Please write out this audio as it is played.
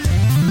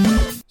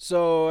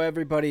So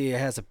everybody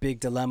has a big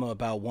dilemma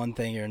about one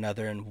thing or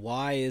another, and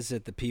why is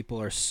it that people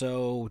are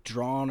so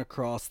drawn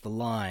across the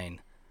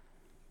line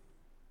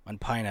on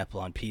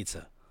pineapple on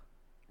pizza?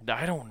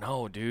 I don't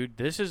know, dude.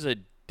 This is a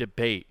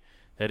debate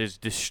that is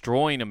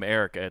destroying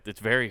America at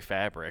its very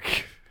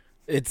fabric.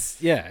 It's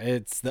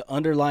the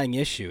underlying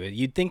issue.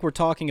 You'd think we're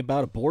talking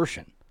about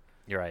abortion.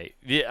 You're right.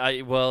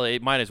 Yeah, well,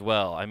 it might as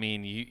well. I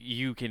mean,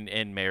 you can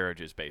end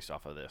marriages based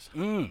off of this.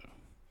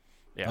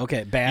 Yeah.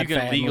 Okay, bad You can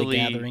family legally-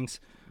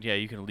 gatherings. Yeah,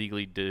 you can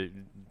legally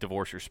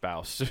divorce your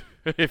spouse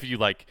if you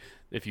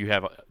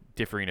have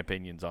differing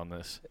opinions on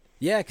this.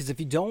 Yeah, because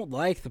if you don't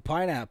like the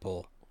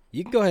pineapple,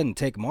 you can go ahead and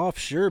take them off,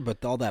 sure,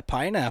 but all that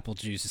pineapple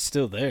juice is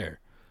still there.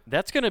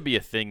 That's going to be a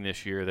thing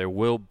this year. There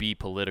will be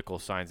political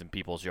signs in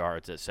people's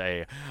yards that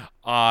say,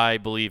 "I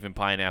believe in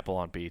pineapple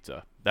on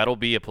pizza." That'll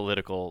be a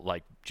political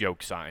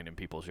joke sign in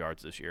people's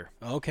yards this year.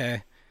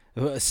 Okay.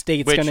 A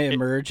state's Which going to it-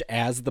 emerge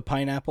as the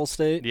pineapple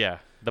state? Yeah,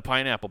 the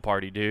pineapple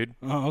party, dude.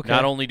 Oh, okay.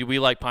 Not only do we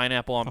like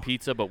pineapple on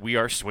pizza, but we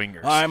are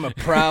swingers. I'm a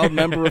proud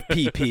member of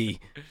PP.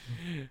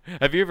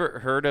 Have you ever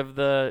heard of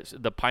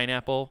the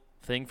pineapple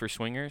thing for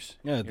swingers?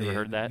 Yeah, you ever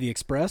heard that? The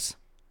Express?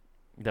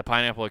 The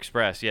Pineapple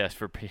Express, yes.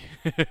 You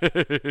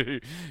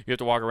have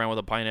to walk around with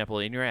a pineapple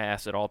in your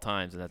ass at all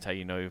times, and that's how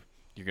you know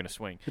you're going to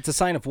swing. It's a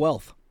sign of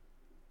wealth.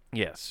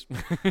 Yes,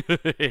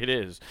 it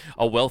is.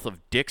 A wealth of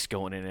dicks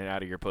going in and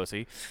out of your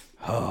pussy.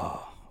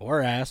 Oh,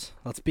 or ass.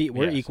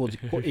 We're Yes.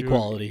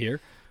 equality here.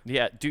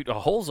 Yeah, dude, a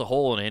hole's a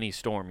hole in any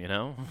storm, you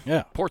know?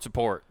 Yeah, Port's a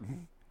port.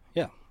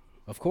 yeah,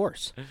 of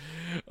course.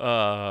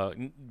 But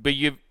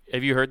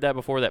have you heard that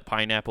before, that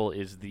pineapple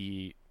is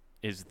the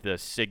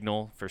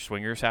signal for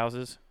swingers'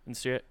 houses and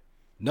shit?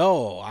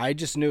 No, I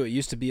just knew it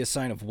used to be a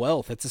sign of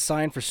wealth. It's a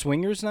sign for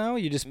swingers now?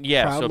 You just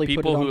Yeah, so proudly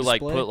people put it on who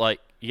display?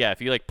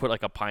 if you put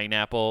a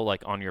pineapple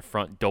on your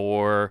front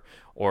door,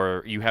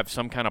 or you have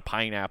some kind of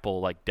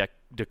pineapple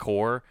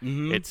decor,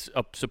 it's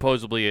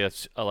supposedly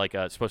it's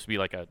supposed to be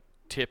like a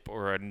tip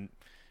or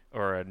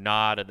a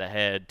nod of the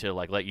head to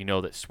let you know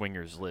that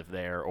swingers live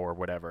there or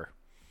whatever.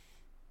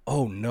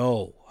 Oh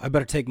no, I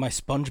better take my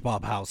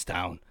SpongeBob house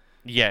down.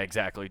 Yeah,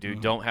 exactly, dude.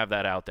 Don't have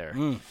that out there.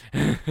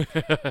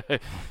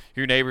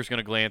 Your neighbor's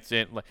gonna glance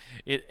in.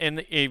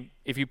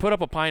 If you put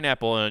up a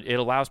pineapple, and it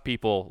allows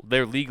people,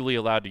 they're legally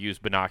allowed to use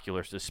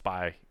binoculars to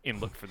spy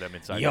and look for them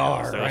inside the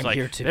house. Yar, So it's I'm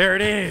here to- there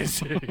it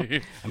is.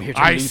 I'm here to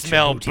I loot your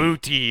smell booty.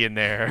 booty in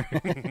there.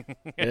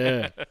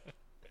 Yeah.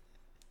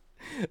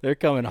 They're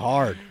coming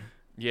hard.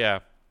 Yeah.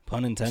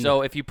 Pun intended.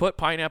 So if you put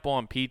pineapple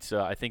on pizza,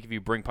 I think if you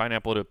bring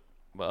pineapple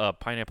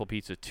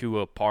pizza to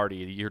a party,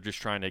 you're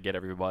just trying to get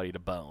everybody to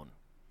bone.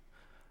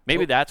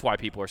 Maybe that's why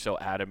people are so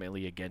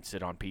adamantly against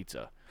it on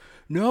pizza.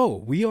 No,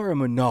 we are a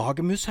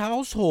monogamous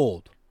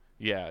household.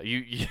 Yeah,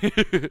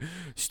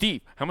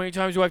 Steve, how many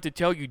times do I have to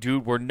tell you,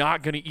 dude, we're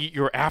not going to eat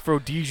your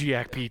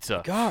aphrodisiac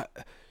pizza? God,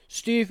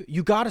 Steve,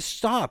 you got to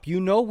stop.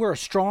 You know we're a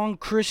strong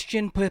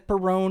Christian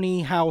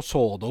pepperoni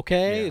household,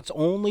 okay? Yeah. It's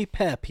only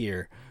pep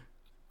here.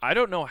 I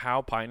don't know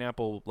how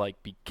pineapple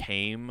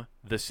became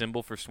the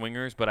symbol for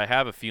swingers, but I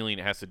have a feeling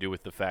it has to do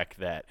with the fact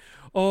that,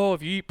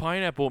 if you eat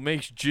pineapple, it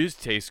makes jizz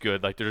taste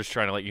good. They're just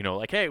trying to let you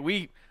know, hey,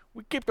 we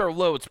kept our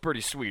loads pretty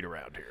sweet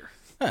around here.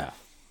 Yeah,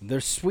 they're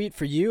sweet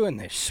for you and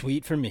they're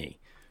sweet for me.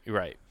 You're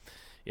right.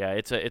 Yeah,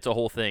 it's a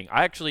whole thing.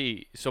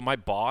 So my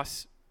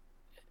boss,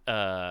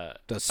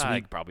 Does I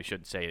sweet. probably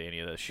shouldn't say any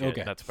of this shit.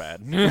 Okay. That's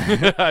bad.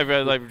 I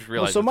just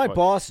realized. So my it's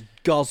boss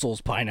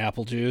guzzles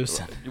pineapple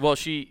juice. Well,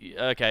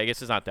 I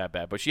guess it's not that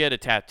bad, but she had a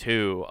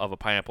tattoo of a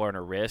pineapple on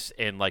her wrist,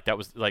 and that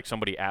was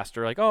somebody asked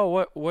her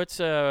what's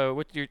your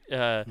what's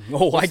I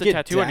the get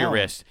tattoo on your down.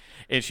 wrist?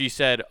 And she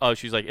said,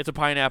 she's like, it's a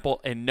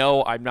pineapple, and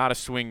no, I'm not a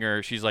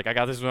swinger. She's like, I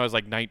got this when I was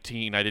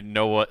 19. I didn't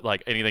know what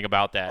anything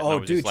about that. And I Oh,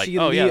 was dude, just like, she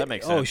yeah, that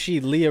makes sense. she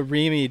Leah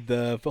Remy'd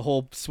the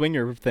whole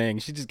swinger thing.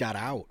 She just got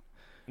out.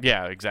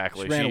 Yeah,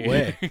 exactly. She ran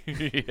away.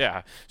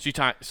 Yeah, she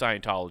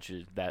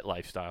Scientology that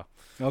lifestyle.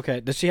 Okay.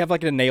 Does she have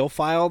a nail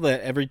file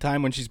that every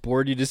time when she's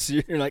bored you just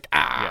see her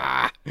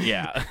ah?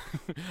 Yeah.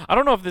 I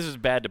don't know if this is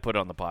bad to put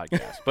on the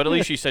podcast, but at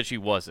least she said she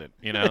wasn't,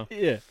 you know?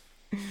 Yeah.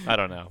 I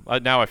don't know.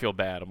 Now I feel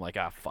bad. I'm like,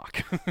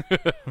 fuck.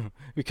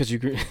 Because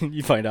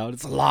you find out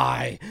it's a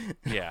lie.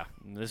 Yeah.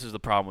 This is the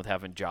problem with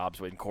having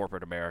jobs in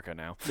corporate America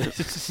now.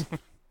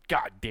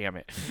 God damn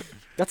it.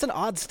 That's an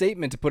odd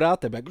statement to put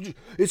out there. But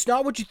it's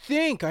not what you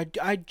think. I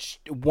just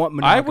want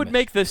monogamous. I would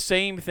make the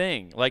same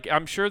thing.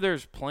 I'm sure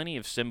there's plenty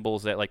of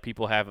symbols that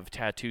people have of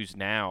tattoos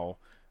now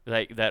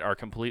that are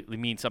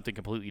mean something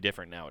completely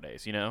different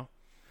nowadays, you know?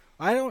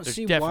 I don't There's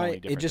see definitely why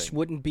it different just things.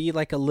 wouldn't be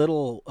like a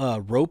little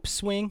rope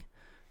swing.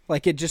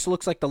 It just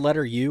looks like the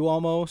letter U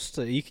almost.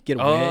 You could get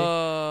away.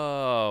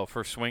 Oh,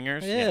 for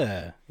swingers?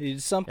 Yeah.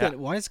 It's something. Yeah.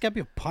 Why does it got to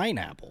be a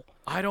pineapple?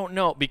 I don't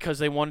know, because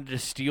they wanted to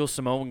steal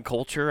Samoan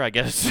culture, I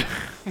guess.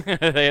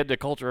 They had to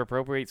culture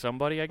appropriate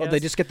somebody, I guess. Oh, they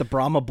just get the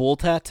Brahma bull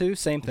tattoo?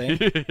 Same thing.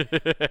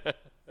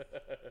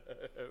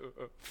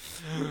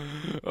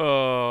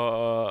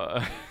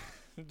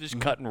 Just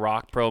cutting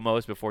rock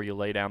promos before you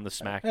lay down the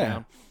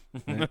smackdown.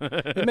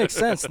 It makes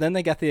sense. Then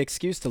they got the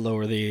excuse to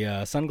lower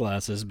the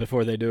sunglasses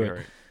before they do it. You're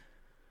right.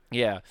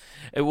 Yeah.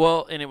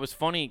 And it was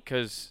funny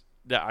because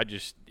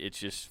it's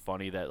just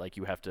funny that like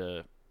you have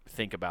to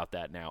think about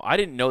that now. I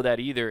didn't know that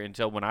either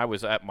until when I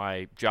was at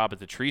my job at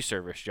the tree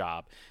service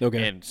job,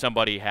 Okay. and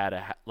somebody had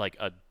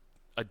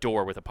a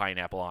door with a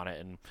pineapple on it,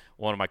 and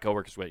one of my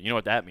coworkers went, "You know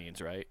what that means,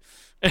 right?"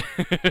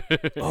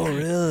 Oh,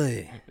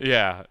 really?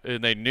 Yeah,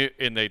 and they knew,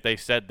 and they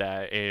said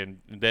that, and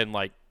then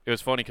like it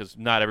was funny because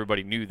not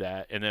everybody knew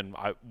that, and then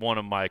one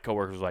of my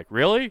coworkers was like,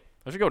 "Really?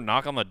 I should go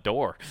knock on the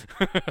door."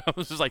 I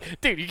was just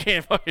like, "Dude, you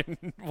can't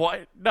fucking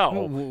what? No,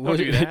 don't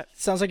do that."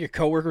 Sounds like your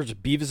coworkers are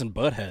Beavis and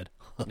Butthead.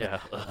 Yeah.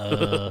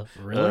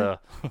 Really?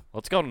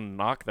 Let's go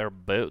knock their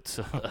boots.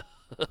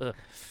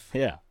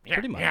 Yeah,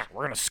 pretty much. Yeah,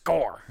 we're gonna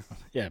score.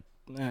 Yeah,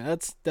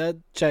 that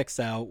checks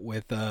out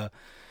with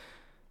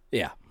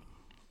yeah.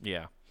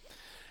 Yeah.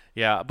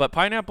 Yeah, but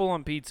pineapple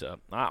on pizza,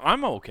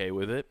 I'm okay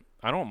with it.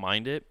 I don't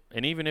mind it.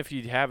 And even if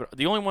you have it,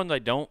 the only one I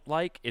don't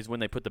like is when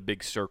they put the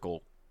big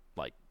circle,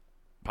 like,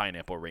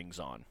 pineapple rings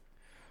on.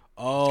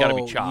 Oh, It's got to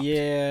be chopped.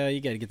 yeah, you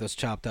got to get those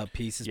chopped up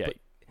pieces. Yeah. But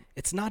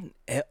it's not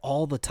an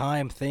all the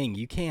time thing.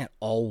 You can't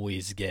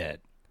always get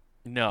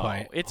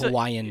No. It's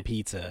Hawaiian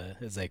pizza,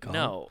 as they call it.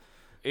 No.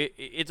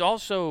 It's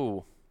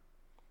also,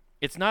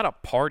 it's not a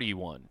party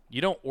one.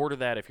 You don't order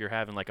that if you're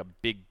having, like, a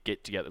big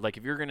get-together. Like,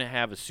 if you're going to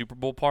have a Super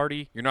Bowl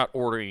party, you're not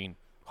ordering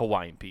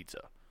Hawaiian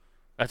pizza.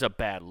 That's a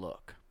bad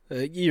look.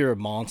 You're a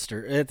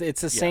monster.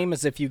 It's the same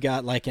as if you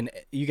got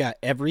you got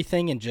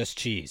everything and just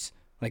cheese.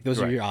 Like those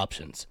are Right. your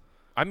options.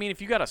 I mean,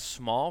 if you got a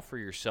small for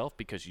yourself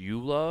because you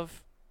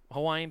love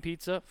Hawaiian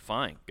pizza,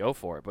 fine, go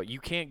for it. But you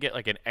can't get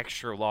like an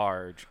extra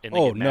large. And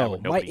Oh get mad no,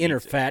 when my nobody inner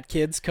eats it. fat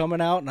kid's coming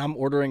out, and I'm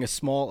ordering a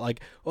small.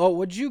 Like, oh,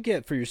 what'd you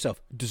get for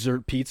yourself?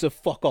 Dessert pizza?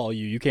 Fuck all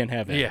you. You can't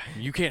have it. Yeah,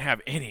 you can't have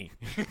any.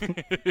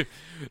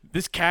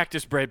 This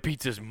cactus bread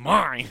pizza's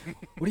mine.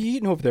 What are you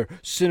eating over there?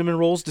 Cinnamon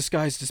rolls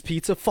disguised as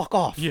pizza? Fuck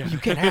off. Yeah. You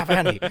can't have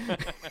any.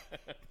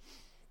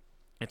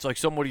 It's like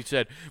somebody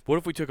said, "What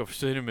if we took a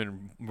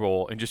cinnamon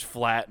roll and just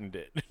flattened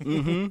it?"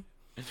 Mm-hmm.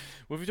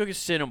 What if we took a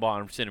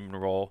cinnamon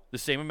roll, the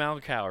same amount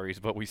of calories,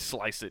 but we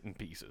slice it in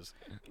pieces?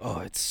 Oh,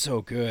 it's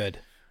so good.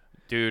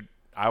 Dude,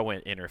 I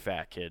went inner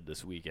fat kid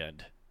this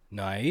weekend.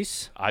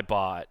 Nice. I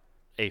bought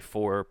a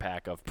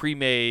 4-pack of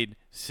pre-made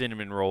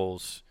cinnamon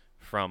rolls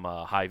from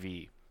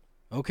Hy-Vee.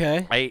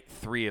 Okay. I ate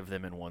 3 of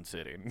them in one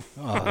sitting.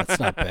 Oh, that's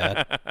not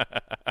bad.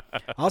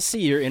 I'll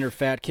see your inner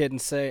fat kid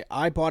and say,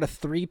 I bought a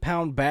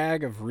 3-pound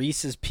bag of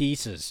Reese's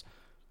Pieces.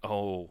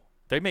 Oh,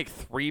 they make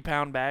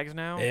 3-pound bags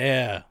now?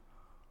 Yeah.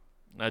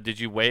 Did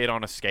you weigh it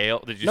on a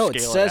scale? Did you No,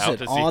 scale it says out it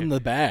to see? on the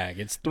bag.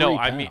 It's 3 No,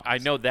 pounds. I mean I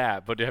know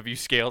that, but have you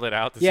scaled it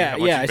out to see Yeah, how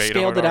much yeah. you I weighed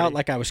scaled on it out already?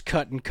 like I was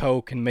cutting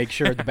coke and make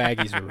sure the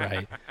baggies were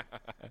right.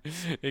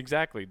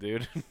 Exactly,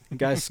 dude. The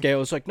guy's scale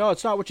was like, no,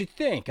 it's not what you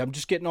think. I'm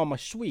just getting all my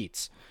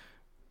sweets.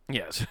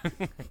 Yes.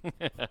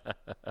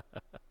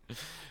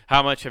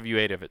 How much have you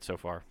ate of it so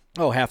far?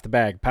 Oh, half the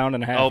bag, pound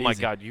and a half. Oh my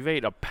easy. God, you've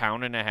ate a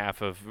pound and a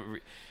half of.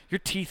 Your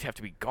teeth have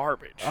to be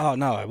garbage. Oh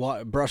no,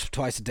 I brush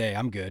twice a day.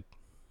 I'm good.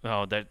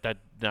 Oh, that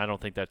I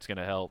don't think that's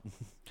gonna help.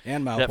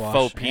 And mouthwash. That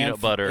faux peanut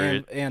and,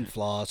 butter, and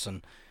floss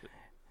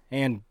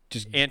and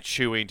just and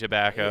chewing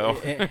tobacco,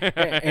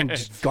 and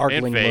just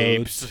gargling and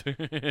loads.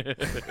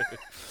 vapes,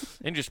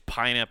 and just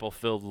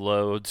pineapple-filled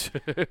loads.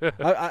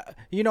 I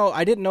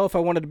didn't know if I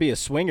wanted to be a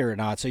swinger or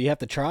not, so you have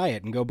to try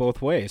it and go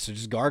both ways. So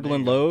just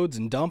gargling loads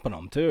and dumping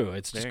them too.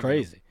 It's just There you go.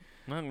 crazy.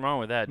 Nothing wrong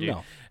with that, dude.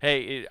 No.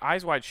 Hey,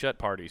 eyes wide shut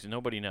parties, and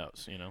nobody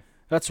knows, you know.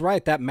 That's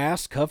right. That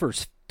mask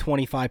covers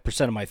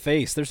 25% of my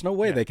face. There's no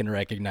way Yeah. they can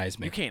recognize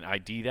me. You can't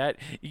ID that.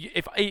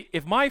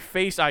 If my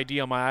Face ID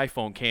on my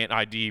iPhone can't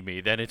ID me,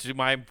 then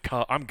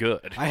I'm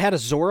good. I had a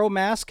Zorro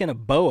mask and a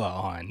boa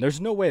on. There's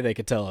no way they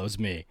could tell it was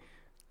me.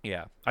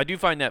 Yeah, I do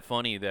find that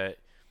funny that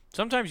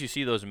sometimes you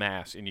see those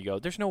masks and you go,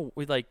 "There's no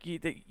like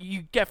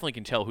you definitely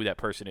can tell who that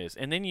person is,"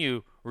 and then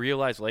you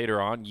realize later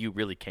on you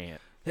really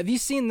can't. Have you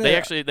seen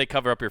the? They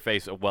cover up your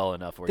face well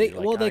enough where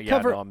you're like, they yeah,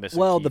 cover. no, I'm missing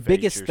Well, key the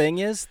biggest features." thing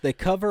is they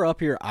cover up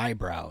your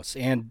eyebrows,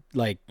 and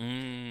like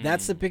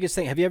that's the biggest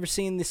thing. Have you ever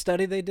seen the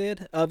study they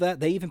did of that?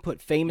 They even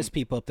put famous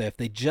people up there. If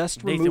they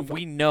just Nathan, remove,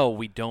 we know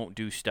we don't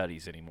do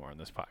studies anymore on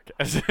this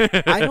podcast.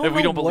 I don't we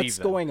know don't believe what's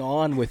them. going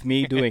on with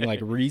me doing like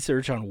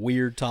research on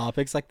weird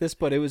topics like this,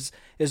 but it was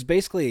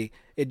basically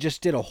it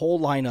just did a whole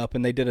lineup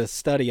and they did a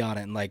study on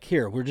it and like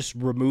here we're just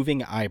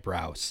removing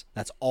eyebrows.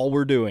 That's all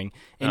we're doing,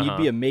 and you'd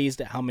be amazed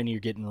at how many you're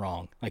getting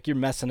wrong. Like you're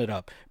messing it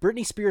up.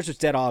 Britney Spears was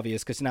dead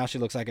obvious because now she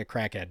looks like a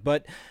crackhead,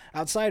 but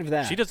outside of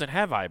that, She doesn't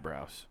have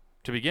eyebrows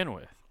to begin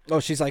with. oh,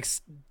 she's like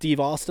Steve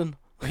Austin.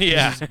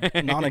 Yeah,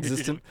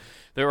 Non-existent.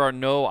 There are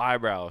no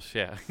eyebrows.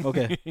 Yeah.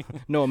 Okay,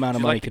 no amount of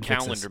She's money like the can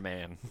fix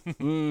calendar this.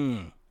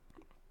 man.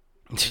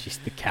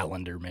 Jeez, the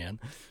calendar, man.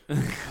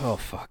 Oh,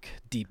 fuck.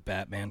 Deep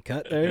Batman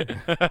cut there.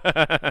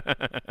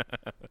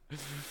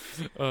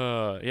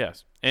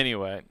 Yes.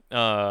 Anyway,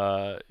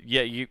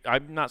 yeah,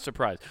 I'm not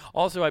surprised.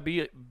 Also,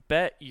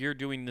 bet you're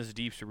doing this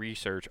deep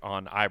research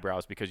on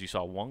eyebrows because you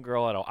saw one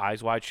girl at an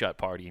Eyes Wide Shut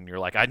party, and you're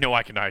like, I know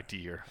I can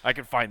ID her. I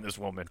can find this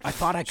woman. I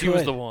thought I could. She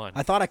was the one.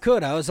 I thought I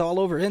could. I was all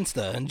over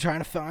Insta and trying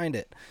to find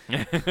it.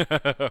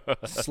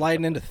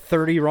 Sliding into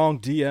 30 wrong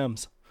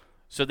DMs.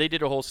 So they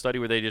did a whole study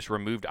where they just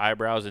removed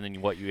eyebrows, and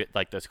then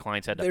those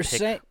clients had to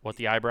pick what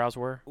the eyebrows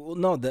were? Well,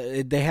 no,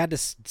 they had to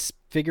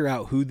figure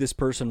out who this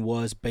person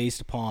was based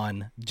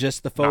upon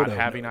just the photo. Not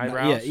having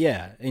eyebrows?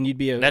 Yeah, and you'd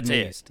be amazed.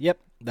 That's it. Yep,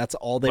 that's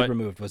all they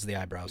removed was the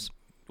eyebrows.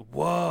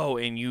 Whoa,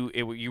 and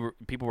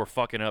people were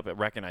fucking up at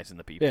recognizing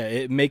the people. Yeah,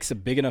 it makes a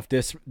big enough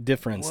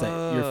difference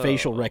that your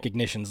facial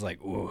recognition's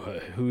like,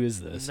 who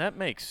is this? That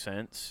makes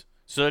sense.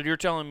 So you're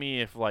telling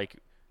me if, like,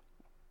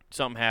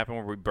 something happened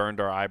where we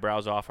burned our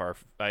eyebrows off, our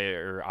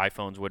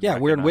iPhones would. Yeah,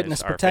 we're in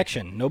witness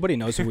protection. Nobody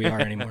knows who we are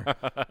anymore.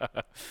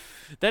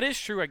 That is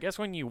true. I guess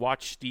when you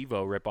watch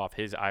Steve-O rip off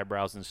his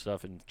eyebrows and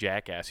stuff in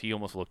Jackass, he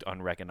almost looked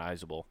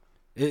unrecognizable.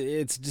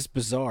 It's just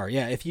bizarre.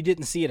 Yeah, if you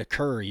didn't see it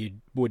occur, you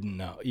wouldn't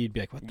know. You'd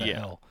be like, what the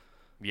hell?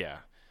 Yeah.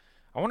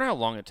 I wonder how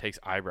long it takes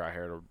eyebrow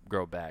hair to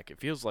grow back. It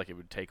feels like it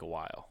would take a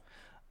while.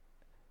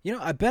 You know,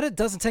 I bet it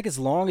doesn't take as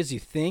long as you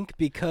think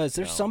because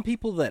there's some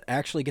people that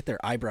actually get their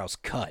eyebrows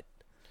cut.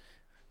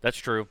 That's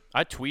true.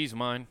 I tweeze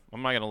mine.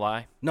 I'm not going to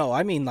lie. No,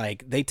 I mean,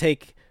 like, they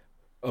take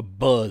a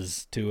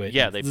buzz to it.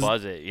 Yeah, they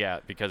buzz it,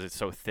 because it's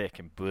so thick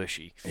and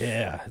bushy.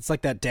 Yeah, it's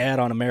like that dad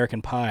on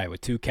American Pie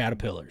with 2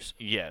 caterpillars.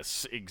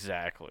 Yes,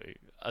 exactly.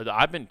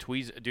 I've been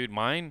tweezing. Dude,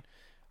 I'm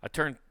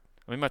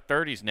in my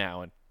 30s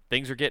now, and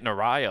things are getting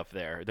awry up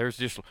there. There's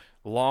just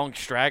long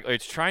straggle.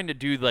 It's trying to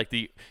do like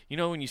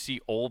when you see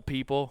old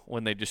people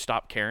when they just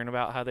stop caring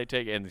about how they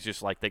take it, and it's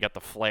just like they got the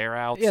flare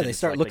outs. Yeah, they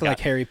start looking like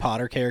Harry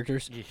Potter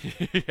characters.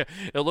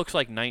 It looks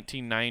like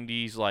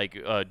 1990s like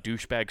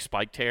douchebag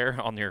spiked hair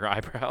on their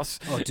eyebrows.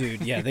 Oh,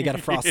 dude, yeah, they got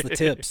to frost the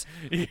tips.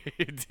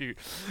 Dude,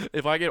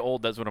 if I get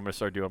old, that's what I'm gonna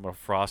start doing. I'm gonna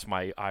frost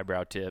my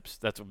eyebrow tips.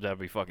 That'd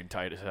be fucking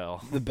tight as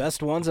hell. The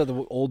best ones are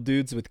the old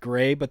dudes with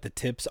gray, but the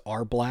tips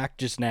are black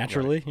just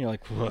naturally. Right. You're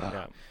like, whoa.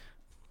 Yeah.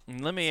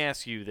 Let me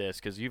ask you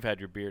this, because you've had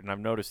your beard, and I've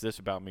noticed this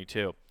about me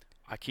too.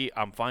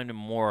 I'm finding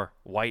more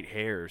white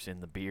hairs in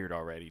the beard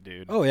already,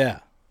 dude. Oh yeah.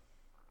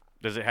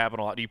 Does it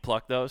happen a lot? Do you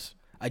pluck those?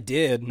 I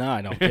did. No,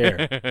 I don't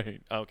care.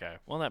 Okay,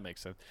 well that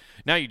makes sense.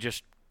 Now you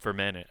just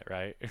ferment it,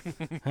 right?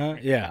 Huh?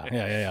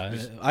 Yeah.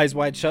 Eyes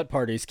Wide Shut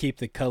parties keep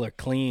the color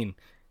clean.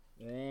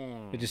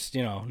 It just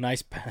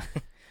nice.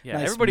 Yeah,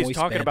 nice everybody's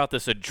talking bed. about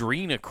this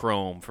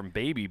adrenochrome from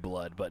baby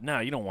blood, but no,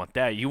 you don't want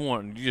that. You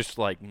want just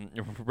like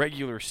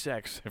regular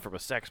sex from a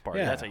sex party.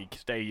 Yeah. That's how you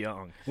stay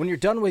young. When you're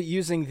done with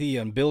using the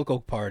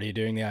umbilical party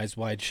during the Eyes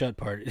Wide Shut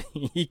party,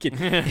 you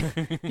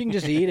can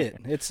just eat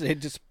it. It's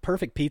just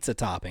perfect pizza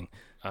topping.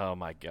 Oh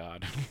my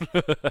god.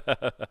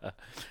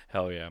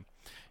 Hell yeah.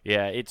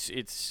 Yeah,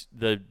 it's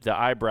the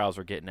eyebrows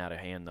are getting out of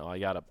hand though.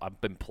 I've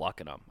been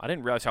plucking them. I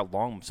didn't realize how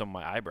long some of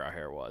my eyebrow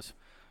hair was.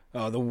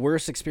 Oh, the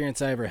worst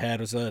experience I ever had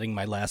was letting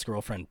my last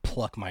girlfriend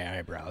pluck my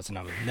eyebrows, and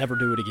I would never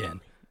do it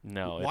again.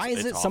 No, why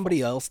is it awful.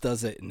 Somebody else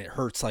does it and it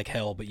hurts like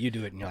hell, but you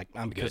do it and you're like,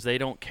 I'm good? Because they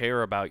don't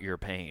care about your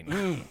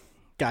pain.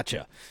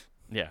 Gotcha.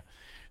 Yeah,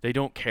 they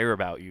don't care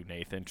about you,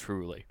 Nathan.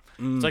 Truly,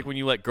 it's like when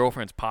you let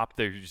girlfriends pop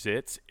their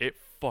zits. It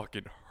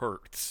fucking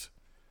hurts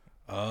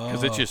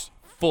because it's just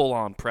full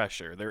on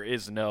pressure. There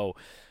is no,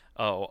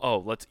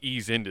 let's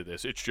ease into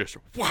this. It's just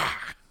wah.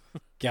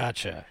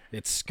 Gotcha.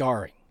 It's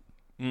scarring.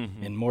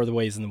 In more the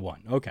ways than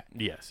one. Okay.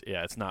 Yes.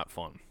 Yeah. It's not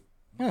fun.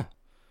 Huh.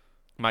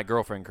 My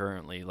girlfriend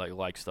currently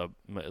likes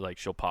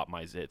she'll pop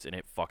my zits and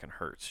it fucking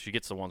hurts. She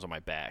gets the ones on my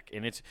back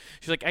and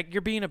she's like,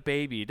 you're being a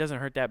baby. It doesn't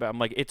hurt that bad. I'm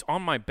like, it's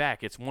on my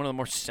back. It's one of the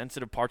more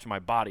sensitive parts of my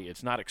body.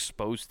 It's not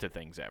exposed to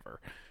things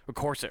ever. Of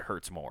course it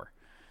hurts more.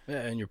 Yeah,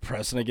 and you're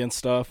pressing against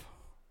stuff.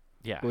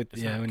 Yeah. When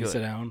you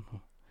sit down.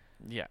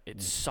 Yeah.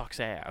 It sucks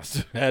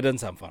ass. That doesn't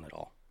sound fun at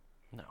all.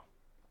 No.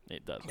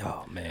 It doesn't.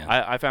 Oh, man.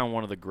 I found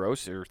one of the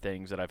grosser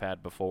things that I've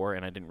had before,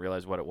 and I didn't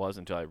realize what it was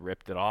until I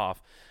ripped it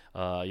off.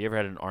 You ever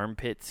had an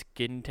armpit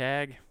skin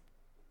tag?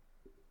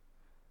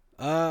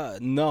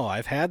 No.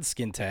 I've had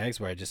skin tags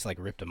where I just,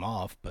 ripped them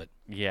off, but...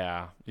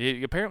 Yeah.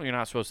 Apparently you're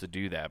not supposed to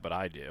do that, but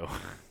I do.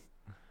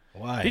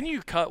 Why? Didn't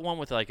you cut one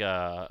with,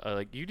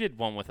 you did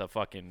one with a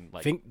fucking,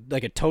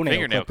 like a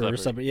toenail clipper or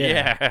something?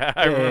 Yeah.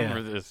 I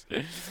remember this.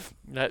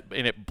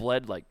 And it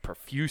bled,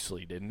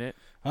 profusely, didn't it?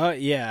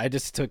 Yeah, I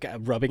just took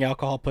rubbing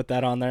alcohol, put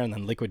that on there, and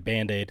then liquid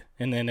Band-Aid.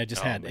 And then it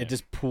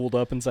just pooled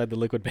up inside the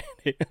liquid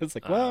Band-Aid. I was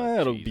like,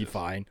 it'll be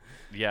fine.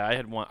 Yeah, I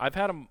had one. I've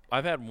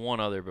had one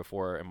other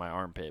before in my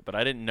armpit, but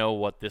I didn't know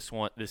what this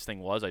thing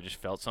was. I just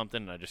felt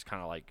something, and I just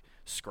kind of,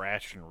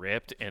 scratched and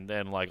ripped. And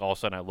then, all of a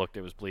sudden, I looked,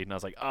 it was bleeding. I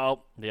was like,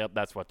 oh, yep,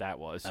 that's what that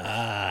was.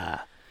 Yeah,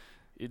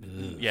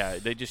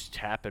 they just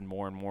happen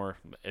more and more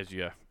as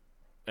you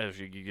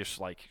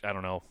just, I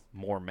don't know,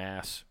 more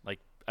mass.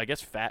 I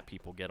guess fat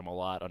people get them a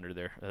lot under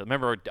there. I don't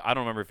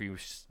remember if you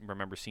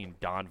remember seeing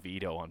Don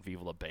Vito on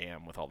Viva La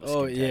Bam with all the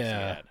skin tags he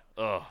had.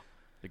 Ugh,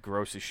 the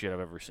grossest shit I've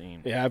ever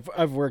seen. Yeah,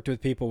 I've worked with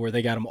people where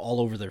they got them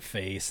all over their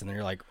face, and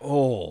they're like,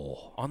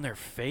 oh. On their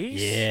face?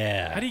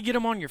 Yeah. How do you get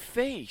them on your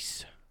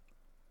face?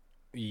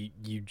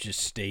 You just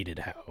stated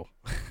how.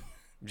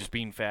 Just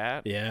being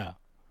fat? Yeah.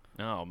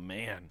 Oh,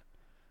 man.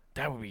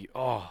 That'd be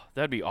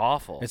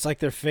awful. It's like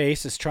their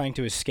face is trying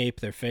to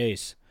escape their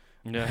face.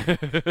 Yeah.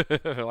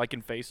 Like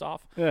in Face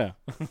Off? Yeah.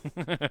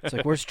 It's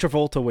like, where's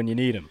Travolta when you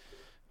need him?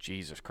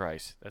 Jesus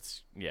Christ.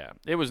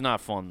 It was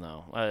not fun,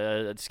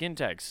 though. Skin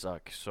tags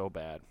suck so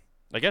bad.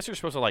 I guess you're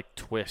supposed to, like,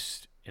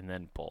 twist and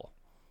then pull.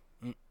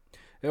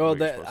 Well,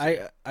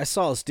 I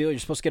saw this deal. You're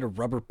supposed to get a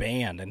rubber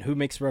band, and who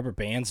makes rubber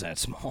bands that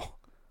small?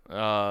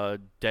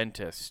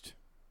 Dentist.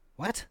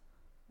 What?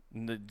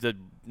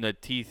 The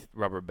teeth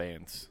rubber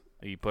bands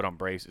that you put on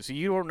braces. So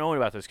you don't know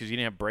about this because you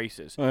didn't have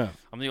braces. Yeah.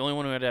 I'm the only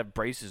one who had to have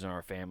braces in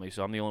our family,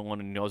 so I'm the only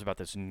one who knows about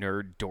this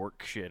nerd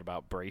dork shit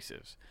about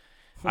braces.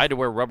 I had to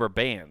wear rubber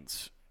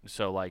bands.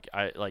 So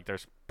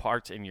there's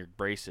parts in your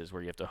braces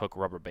where you have to hook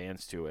rubber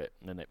bands to it,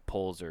 and then it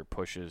pulls or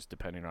pushes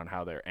depending on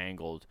how they're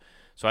angled.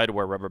 So I had to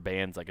wear rubber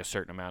bands like a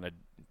certain amount of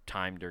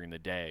time during the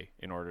day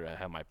in order to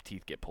have my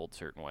teeth get pulled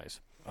certain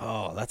ways.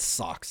 Oh, that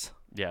sucks.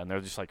 Yeah, and they're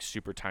just like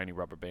super tiny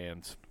rubber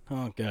bands.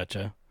 Oh,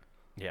 gotcha.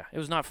 Yeah, it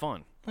was not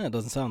fun. That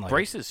doesn't sound like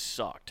braces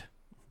sucked.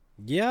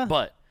 Yeah.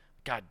 But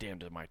goddamn,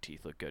 do my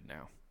teeth look good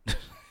now?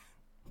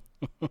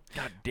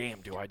 Goddamn,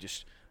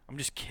 I'm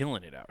just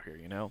killing it out here,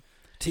 you know.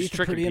 Teeth just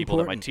tricking are pretty people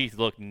important. that my teeth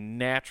look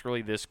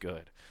naturally this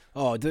good.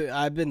 Oh, dude,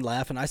 I've been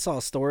laughing. I saw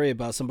a story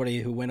about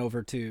somebody who went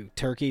over to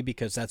Turkey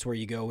because that's where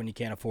you go when you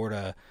can't afford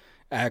a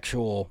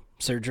actual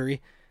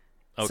surgery.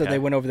 Okay. So they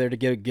went over there to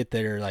get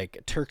their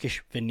like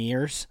Turkish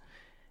veneers,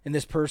 and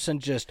this person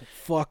just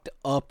fucked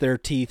up their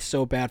teeth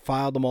so bad,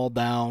 filed them all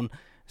down.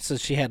 So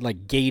she had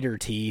like gator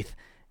teeth.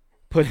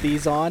 Put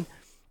these on,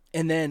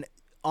 and then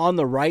on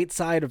the right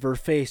side of her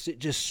face, it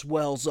just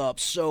swells up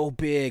so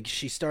big.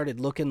 She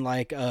started looking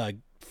like a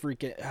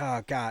freaking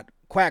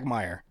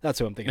Quagmire. That's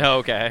what I'm thinking. Oh,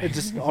 okay. It's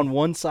just on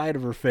one side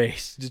of her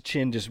face, the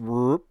chin just.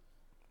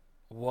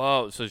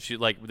 Whoa! So she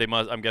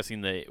I'm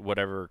guessing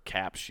whatever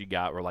caps she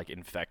got were like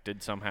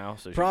infected somehow.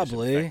 So she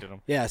Probably. just infected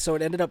them. Yeah. So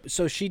it ended up.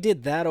 So she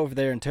did that over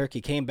there in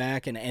Turkey. Came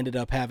back and ended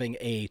up having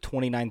a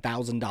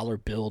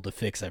 $29,000 bill to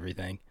fix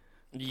everything.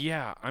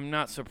 Yeah, I'm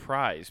not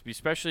surprised.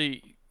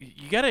 Especially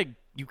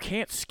you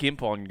can't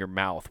skimp on your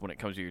mouth when it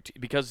comes to your teeth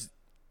because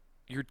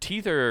your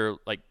teeth are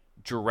like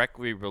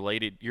directly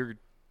related. Your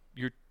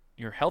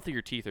health of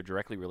your teeth are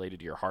directly related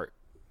to your heart.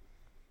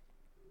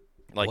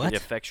 Like What? It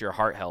affects your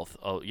heart health.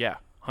 Oh yeah,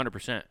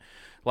 100%.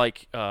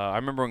 Like I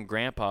remember when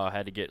Grandpa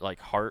had to get like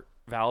heart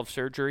valve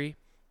surgery.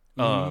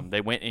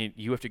 They went and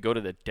you have to go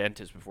to the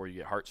dentist before you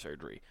get heart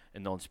surgery,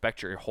 and they'll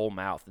inspect your whole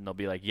mouth, and they'll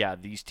be like, "Yeah,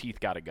 these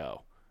teeth got to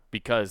go."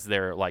 Because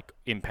they're like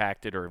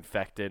impacted or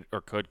infected or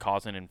could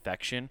cause an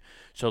infection.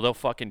 So they'll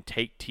fucking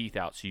take teeth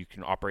out so you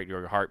can operate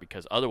your heart,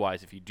 because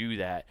otherwise if you do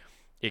that,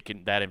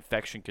 that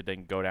infection could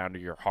then go down to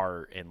your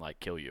heart and like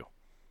kill you.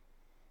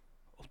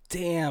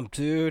 Damn,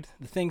 dude.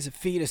 The things that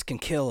feed us can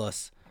kill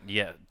us.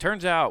 Yeah,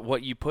 turns out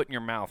what you put in your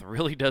mouth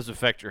really does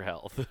affect your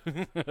health.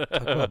 Talk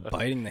about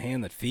biting the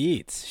hand that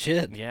feeds.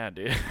 Shit. Yeah,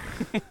 dude.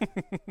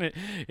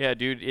 Yeah,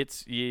 dude,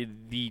 it's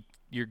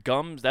your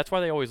gums. That's why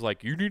they always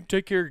like, you need to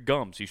take care of your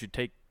gums. You should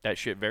take that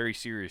shit very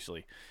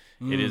seriously.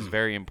 It is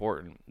very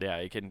important. Yeah,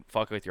 it can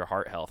fuck with your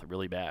heart health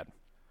really bad.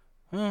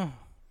 I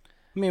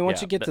mean, once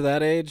Yeah, you get to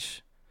that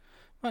age,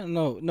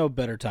 no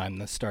better time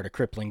to start a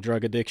crippling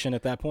drug addiction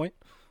at that point.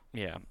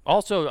 Yeah.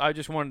 Also, I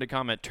just wanted to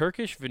comment,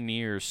 Turkish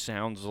veneers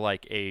sounds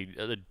like a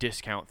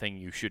discount thing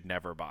you should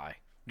never buy.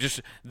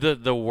 Just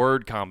the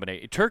word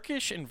combination.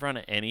 Turkish in front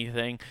of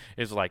anything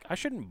is like, I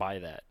shouldn't buy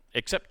that.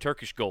 Except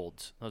Turkish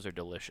golds. Those are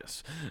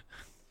delicious.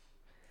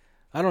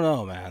 I don't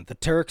know, man. The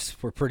Turks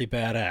were pretty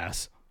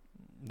badass.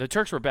 The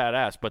Turks were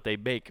badass, but they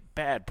make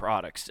bad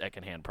products,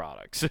 secondhand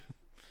products.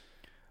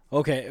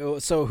 Okay,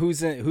 so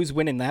who's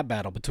winning that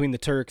battle between the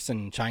Turks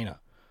and China?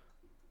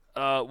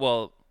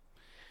 Well,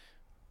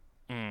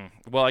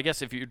 I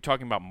guess if you're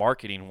talking about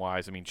marketing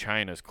wise, I mean,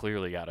 China's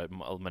clearly got a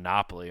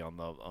monopoly on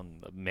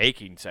the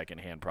making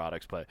secondhand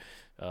products. But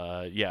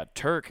yeah,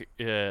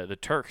 the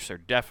Turks are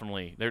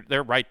definitely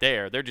they're right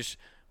there. They're just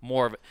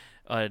more of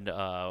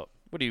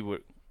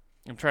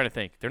I'm trying to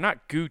think. They're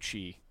not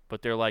Gucci,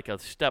 but they're like a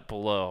step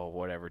below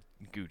whatever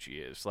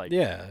Gucci is. Like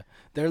Yeah,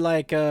 they're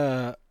like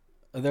an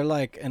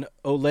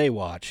Olay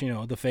watch, you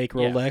know, the fake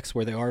Rolex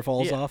where the R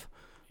falls off.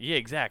 Yeah,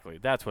 exactly.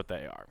 That's what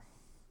they are.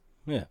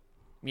 Yeah.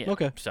 Yeah.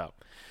 Okay. So,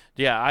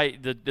 yeah,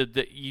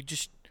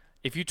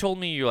 if you told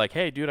me you're like,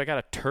 hey, dude, I got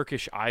a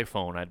Turkish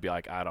iPhone, I'd be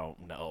like, I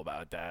don't know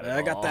about that.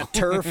 I got that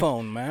Tur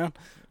phone, man.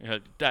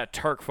 That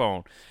Turk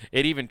phone.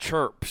 It even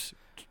chirps.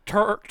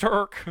 Turk.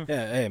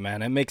 Yeah, hey,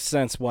 man, it makes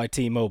sense why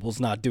T-Mobile's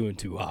not doing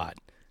too hot.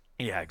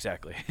 Yeah,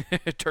 exactly.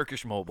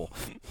 Turkish Mobile.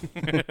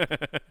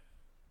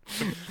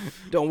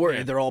 Don't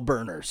worry, they're all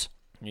burners.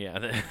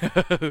 Yeah,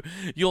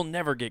 you'll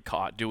never get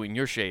caught doing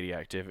your shady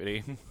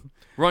activity.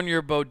 Run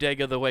your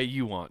bodega the way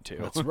you want to.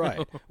 That's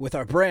right. With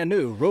our brand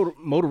new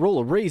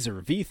Motorola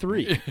Razr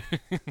V3.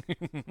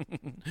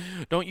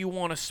 Don't you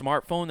want a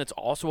smartphone that's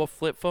also a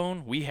flip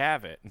phone? We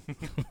have it.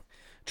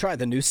 Try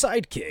the new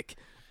Sidekick.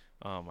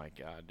 Oh my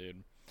god,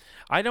 dude.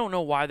 I don't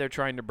know why they're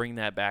trying to bring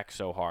that back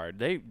so hard.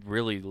 They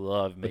really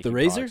love making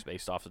products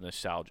based off of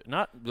nostalgia.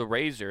 Not the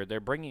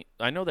Razr.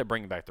 I know they're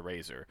bringing back the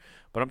Razr,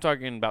 but I'm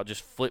talking about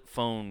just flip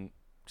phone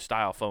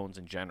style phones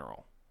in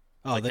general.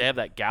 Oh, like they have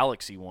that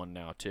Galaxy one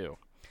now too.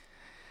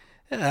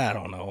 I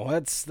don't know.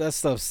 That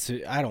stuff's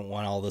too, I don't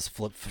want all this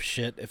flip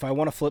shit. If I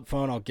want a flip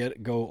phone, I'll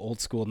go old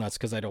school nuts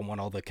because I don't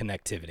want all the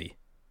connectivity.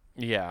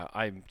 Yeah,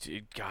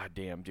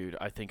 goddamn, dude.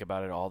 I think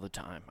about it all the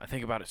time. I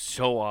think about it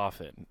so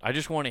often. I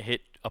just want to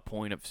hit a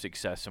point of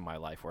success in my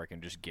life where I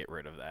can just get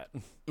rid of that.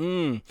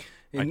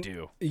 I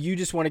do. You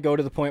just want to go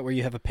to the point where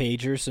you have a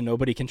pager so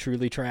nobody can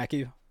truly track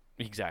you?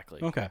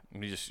 Exactly. Okay.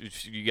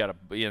 You gotta,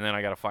 and then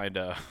I gotta find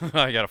a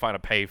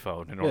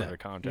payphone in order to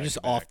contact. You're just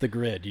off the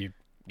grid.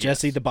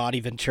 Jesse the Body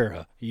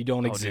Ventura. You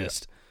don't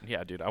exist. Dude.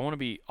 Yeah, dude. I want to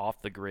be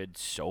off the grid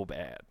so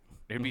bad.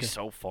 It'd be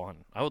so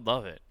fun. I would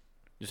love it.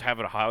 Just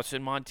having a house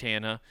in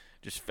Montana,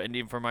 just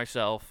fending for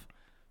myself,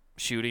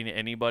 shooting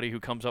anybody who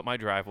comes up my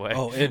driveway.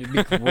 Oh, it'd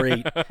be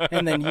great.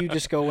 And then you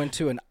just go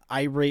into an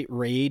irate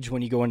rage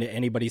when you go into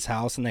anybody's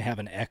house and they have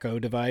an echo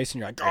device, and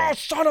you're like, oh,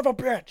 son of a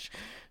bitch.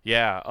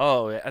 Yeah.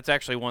 Oh, that's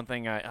actually one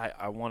thing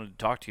I wanted to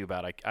talk to you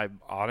about. I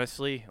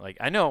honestly,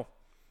 I know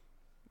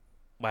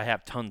I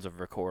have tons of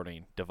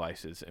recording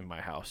devices in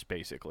my house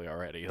basically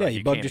already. Yeah,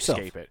 you bugged yourself.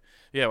 Escape it.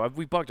 Yeah,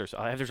 we bugged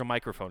ourselves. There's a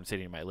microphone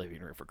sitting in my living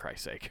room, for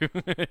Christ's sake.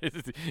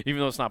 Even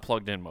though it's not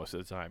plugged in most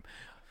of the time.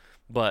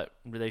 But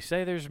they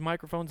say there's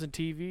microphones and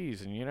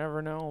TVs, and you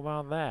never know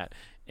about that.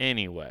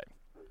 Anyway,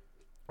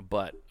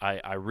 but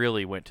I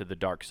really went to the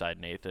dark side,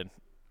 Nathan.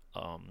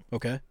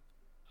 Okay.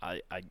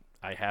 I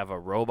have a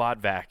robot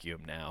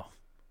vacuum now.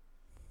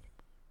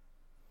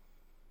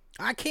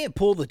 I can't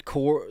pull the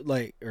cord,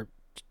 or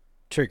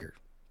trigger.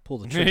 Pull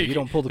the trigger. You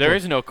don't pull the cord. There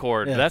is no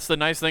cord. Yeah. That's the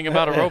nice thing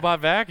about a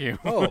robot vacuum.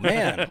 Oh,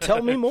 man.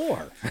 Tell me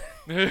more.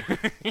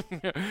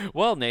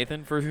 Well,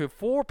 Nathan, for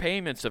 4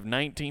 payments of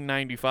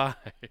 $19.95.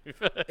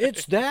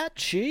 It's that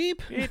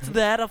cheap? It's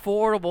that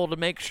affordable to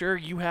make sure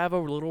you have a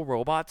little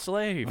robot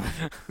slave.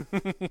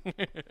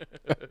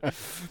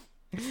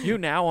 You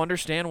now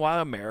understand why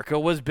America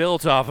was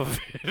built off of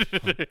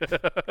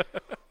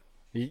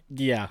it.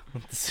 Yeah.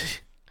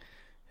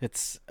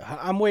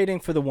 I'm waiting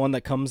for the one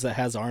that comes that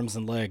has arms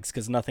and legs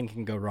because nothing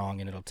can go wrong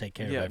and it'll take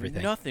care of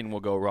everything. Nothing will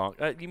go wrong.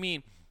 You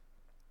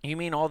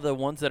mean all the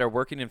ones that are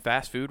working in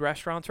fast food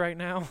restaurants right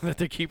now that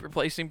they keep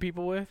replacing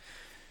people with?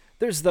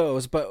 There's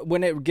those, but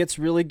when it gets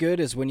really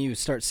good is when you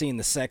start seeing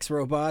the sex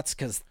robots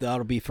because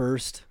that'll be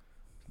first.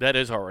 That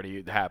is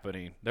already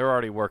happening. They're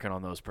already working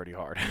on those pretty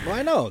hard. Well,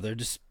 I know. They're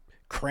just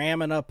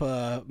cramming up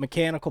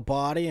mechanical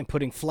body and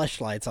putting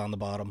fleshlights on the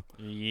bottom.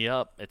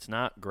 Yep, it's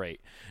not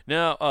great.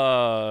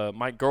 No,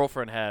 my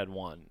girlfriend had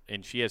one,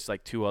 and she has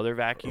like 2 other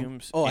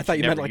vacuums. Oh, I thought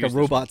you meant like a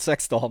robot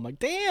sex doll. I'm like,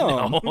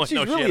 damn,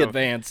 she's really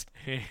advanced.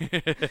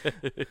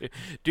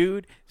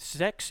 Dude,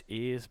 sex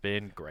has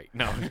been great.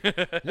 No.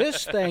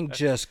 This thing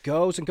just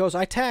goes and goes.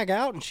 I tag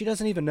out, and she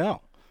doesn't even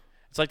know.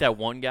 It's like that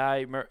one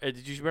guy.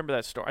 Did you remember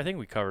that story? I think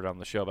we covered it on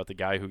the show about the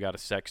guy who got a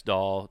sex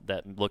doll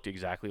that looked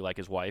exactly like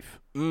his wife.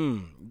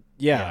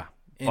 Yeah.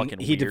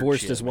 And he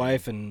divorced his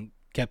wife and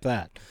kept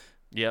that.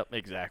 Yep,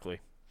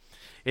 exactly.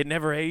 It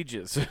never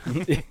ages.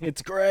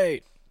 It's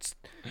great. It's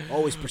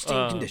always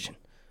pristine condition.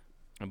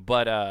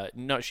 But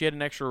no, she had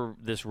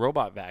this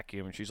robot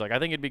vacuum, and she's like, I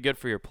think it'd be good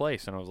for your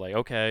place. And I was like,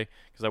 okay,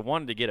 because I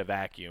wanted to get a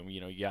vacuum.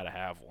 You got to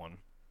have one.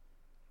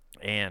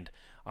 And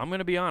I'm going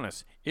to be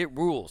honest, it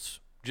rules.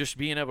 Just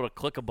being able to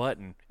click a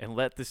button and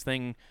let this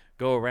thing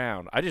go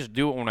around. I just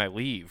do it when I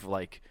leave.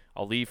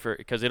 I'll leave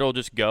because it'll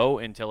just go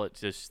until it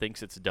just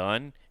thinks it's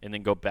done and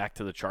then go back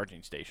to the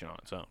charging station on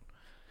its own.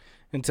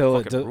 Until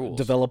it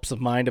develops a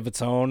mind of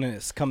its own and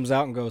it comes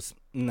out and goes,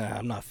 nah,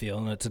 I'm not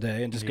feeling it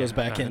today, and just goes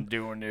back in. I'm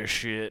doing this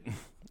shit.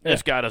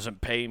 This guy doesn't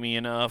pay me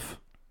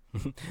enough.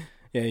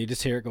 Yeah, you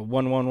just hear it go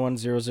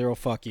 11100.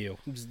 Fuck you.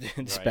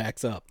 It just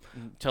backs up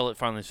until it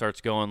finally starts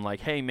going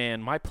like, "Hey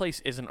man, my place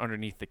isn't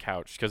underneath the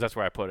couch because that's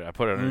where I put it. I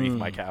put it underneath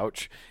my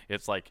couch.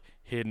 It's like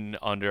hidden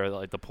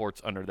under the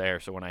port's under there.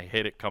 So when I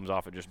hit it, comes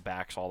off. It just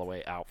backs all the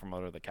way out from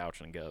under the couch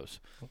and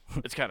goes.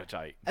 It's kind of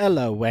tight.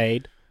 Hello,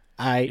 Wade.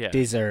 I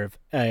deserve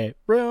a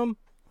room.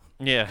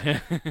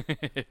 Yeah.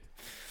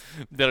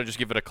 Then I'll just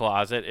give it a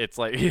closet. It's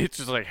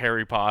just like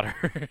Harry Potter.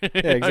 Yeah,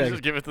 exactly. I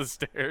just give it the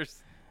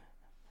stairs.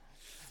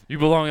 You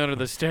belong under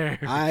the stairs.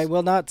 I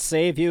will not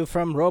save you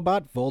from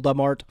Robot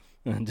Voldemort.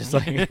 Just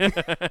like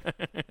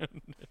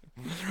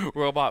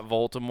Robot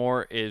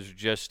Voldemort is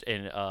just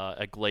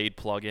a Glade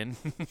plugin.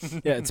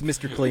 Yeah, it's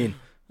Mr. Clean.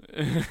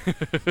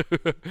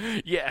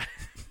 Yeah.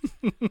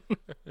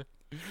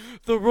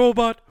 The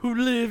robot who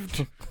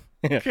lived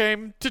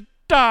came to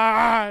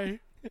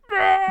die.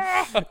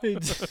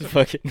 He's just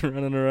fucking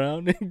running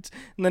around, and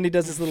then he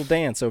does his little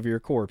dance over your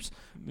corpse.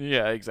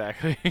 Yeah,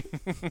 exactly.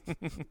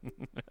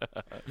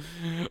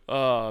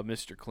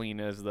 Mr. Clean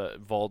as the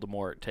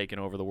Voldemort taking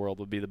over the world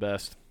would be the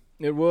best.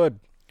 It would.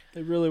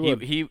 It really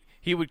would.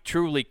 He would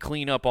truly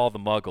clean up all the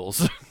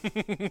Muggles.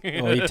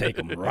 Oh, he'd take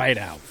them right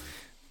out.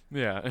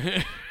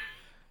 Yeah.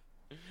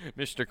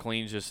 Mr.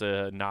 Clean's just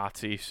a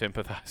Nazi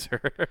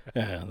sympathizer.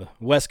 Yeah, the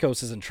West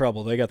Coast is in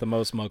trouble. They got the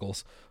most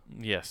muggles.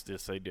 Yes,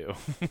 they do.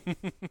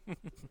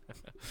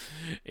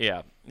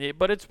 Yeah,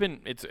 but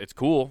it's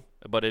cool,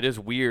 but it is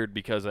weird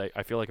because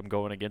I feel like I'm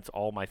going against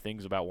all my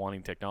things about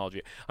wanting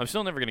technology. I'm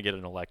still never going to get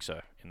an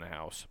Alexa in the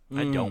house.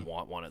 I don't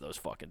want one of those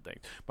fucking things.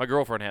 My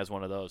girlfriend has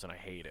one of those, and I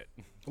hate it.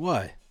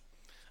 Why?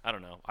 I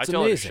don't know. I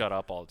tell her to shut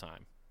up all the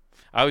time.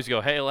 I always go,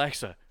 hey,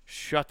 Alexa,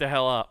 shut the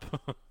hell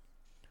up.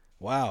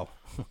 Wow.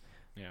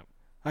 Yeah.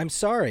 I'm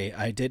sorry.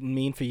 I didn't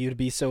mean for you to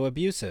be so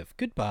abusive.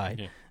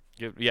 Goodbye.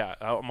 Yeah.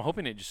 I'm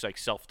hoping it just like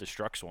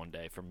self-destructs one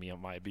day from me and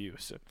my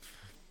abuse.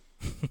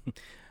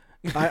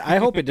 I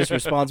hope it just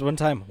responds one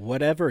time.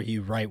 Whatever,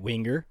 you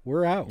right-winger.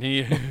 We're out.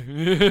 Yeah.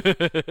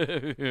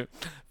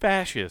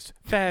 Fascist.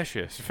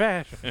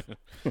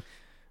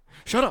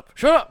 Shut up.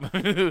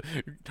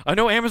 I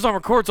know Amazon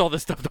records all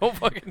this stuff. Don't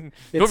fucking...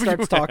 It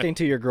starts talking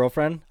to your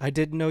girlfriend. I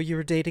didn't know you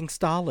were dating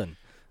Stalin.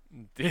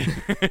 Dude,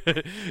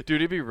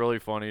 it'd be really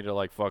funny to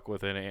like fuck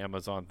with an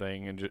Amazon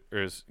thing and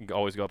just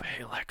always go up,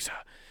 hey Alexa,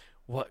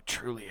 what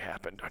truly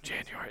happened on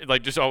January?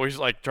 Like just always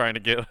like trying to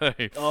get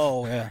like,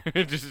 oh yeah,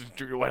 just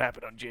what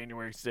happened on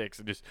January 6th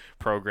and just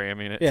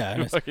programming it.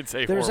 Yeah,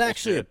 say there's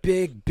actually shit. a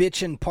big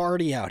bitchin'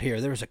 party out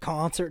here. There was a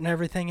concert and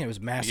everything. It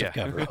was massive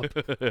cover up.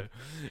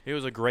 It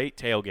was a great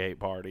tailgate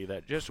party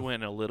that just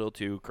went a little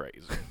too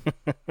crazy.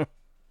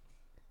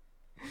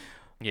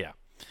 Yeah.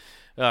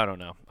 I don't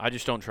know. I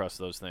just don't trust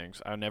those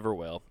things. I never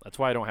will. That's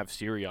why I don't have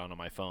Siri on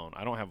my phone.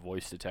 I don't have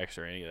voice to text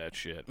or any of that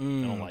shit. I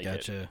don't like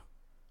it.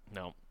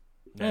 No.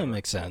 That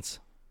makes sense.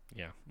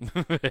 Yeah.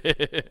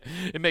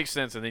 It makes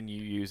sense, and then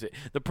you use it.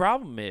 The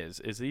problem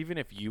is even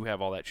if you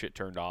have all that shit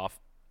turned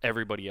off,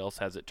 everybody else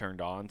has it turned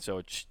on,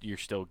 so you're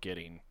still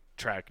getting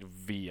tracked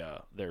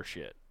via their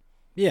shit.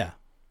 Yeah.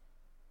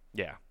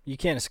 Yeah. You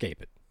can't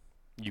escape it.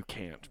 You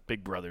can't.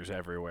 Big Brother's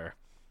everywhere.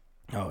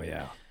 Oh,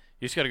 yeah.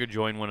 You just got to go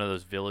join one of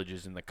those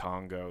villages in the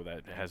Congo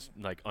that has,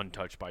 like,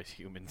 untouched by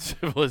human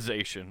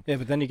civilization. Yeah,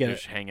 but then you get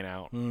just hanging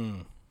out.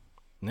 And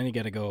then you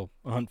got to go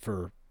hunt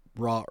for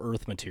raw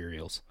earth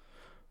materials.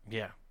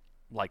 Yeah,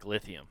 like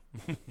lithium.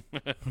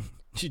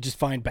 You just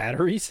find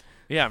batteries?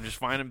 Yeah, I'm just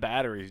finding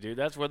batteries, dude.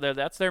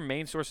 That's their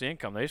main source of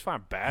income. They just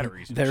find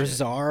batteries. Their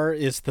czar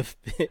is the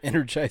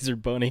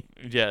Energizer Bunny.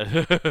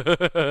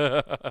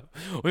 Yeah.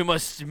 We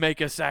must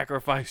make a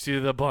sacrifice to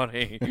the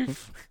bunny.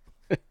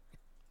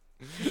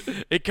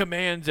 It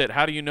commands it.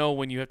 How do you know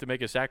when you have to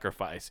make a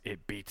sacrifice?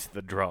 It beats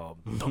the drum.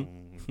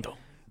 Dun, dun,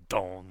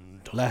 dun,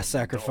 dun, Last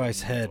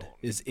sacrifice dun, head dun.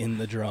 is in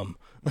the drum.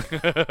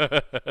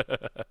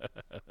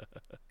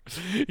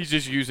 He's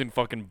just using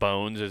fucking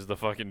bones as the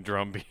fucking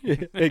drum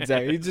beat.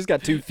 Exactly. He's just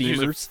got two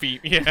femurs.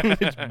 Feet.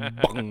 Yeah.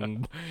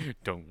 Bung.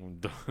 Dun,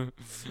 dun.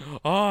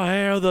 Oh,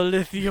 hail the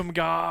lithium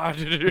god.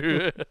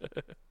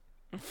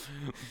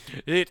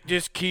 It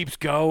just keeps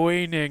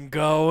going and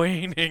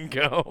going and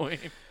going.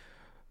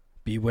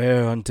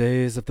 Beware on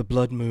days of the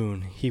blood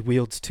moon. He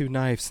wields 2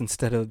 knives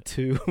instead of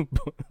 2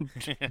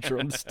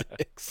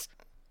 drumsticks.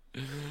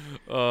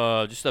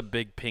 Just a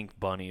big pink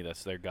bunny.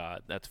 That's their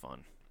god. That's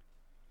fun.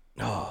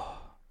 Oh,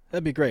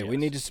 that'd be great. Yes. We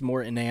need just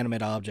more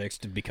inanimate objects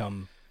to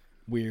become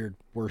weird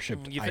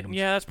worshipped items.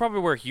 Yeah, that's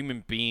probably where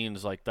human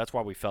beings, like, that's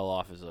why we fell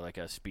off as like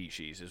a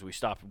species, is we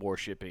stopped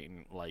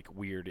worshipping like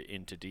weird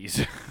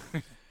entities.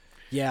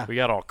 Yeah. We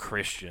got all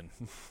Christian.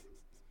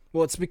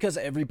 Well, it's because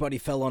everybody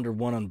fell under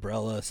one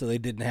umbrella, so they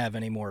didn't have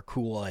any more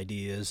cool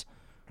ideas.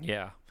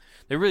 Yeah.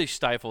 They really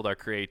stifled our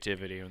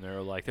creativity when they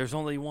were like, there's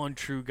only one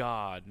true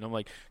God. And I'm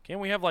like, can't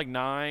we have like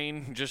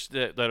 9 just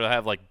that'll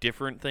have like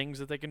different things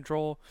that they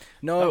control?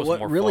 No, what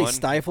really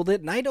stifled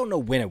it, and I don't know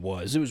when it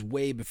was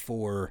way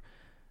before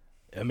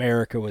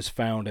America was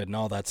founded and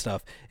all that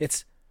stuff.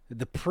 It's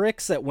the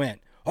pricks that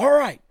went, all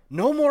right,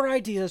 no more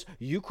ideas.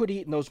 You quit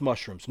eating those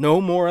mushrooms. No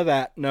more of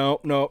that.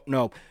 No.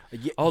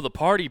 Oh, the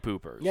party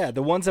poopers. Yeah,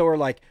 the ones that were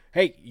like,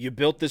 hey, you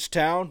built this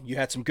town. You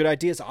had some good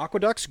ideas.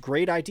 Aqueducts,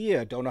 great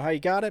idea. Don't know how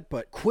you got it,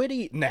 but quit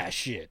eating that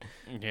shit.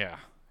 Yeah.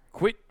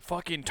 Quit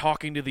fucking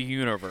talking to the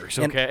universe,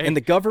 okay? And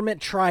the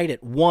government tried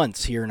it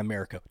once here in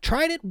America.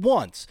 Tried it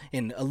once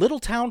in a little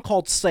town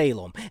called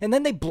Salem. And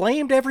then they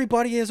blamed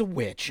everybody as a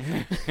witch.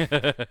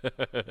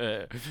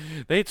 They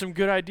had some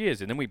good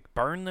ideas, and then we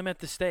burned them at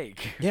the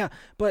stake. Yeah,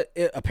 but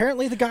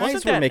apparently the guys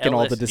Wasn't were that making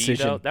all the LSD,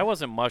 decision. though? That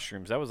wasn't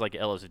mushrooms. That was like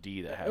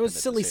LSD that happened. It was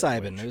at the psilocybin.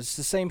 sandwich. It was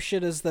the same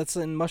shit as that's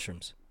in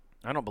mushrooms.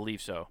 I don't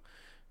believe so.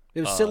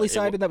 It was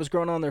psilocybin that was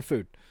grown on their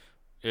food.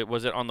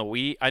 Was it on the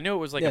wheat? I knew it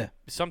was like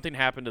something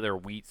happened to their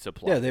wheat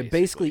supply. Yeah, they're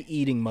basically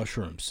eating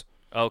mushrooms.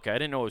 Okay, I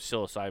didn't know it was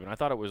psilocybin. I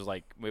thought it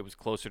was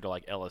closer to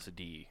like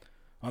LSD.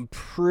 I'm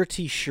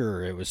pretty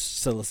sure it was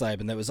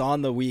psilocybin that was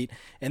on the wheat,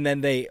 and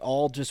then they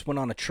all just went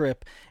on a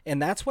trip.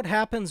 And that's what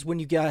happens when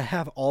you gotta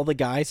have all the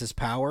guys as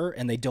power,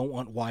 and they don't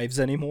want wives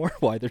anymore.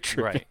 Why they're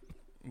tripping? Right.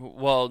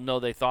 Well, no,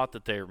 they thought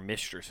that their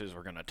mistresses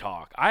were going to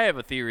talk. I have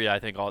a theory. I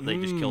think they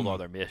just killed all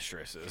their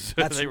mistresses.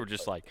 They were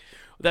just like,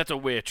 "That's a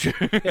witch."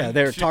 Yeah,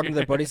 they were talking to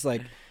their buddies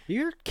like,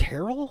 "You're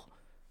Carol?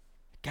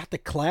 Got the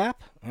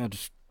clap?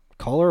 Just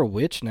call her a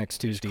witch next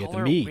Tuesday at the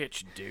meet."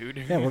 Witch, dude.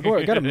 Yeah,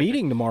 we got a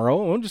meeting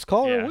tomorrow. We'll just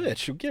call her a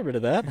witch. We'll get rid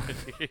of that.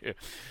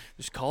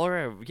 Just call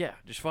her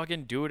just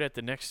fucking do it at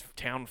the next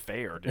town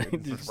fair,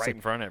 dude. Just right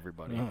in front of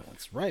everybody. Oh,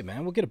 that's right,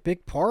 man. We'll get a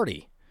big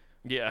party.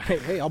 Yeah.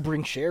 Hey, I'll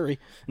bring Sherry.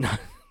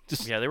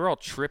 Yeah, they were all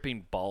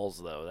tripping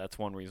balls, though. That's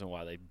one reason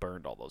why they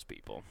burned all those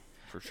people,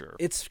 for sure.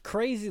 It's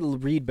crazy to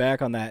read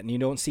back on that, and you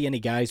don't see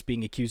any guys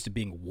being accused of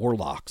being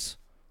warlocks.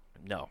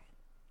 No.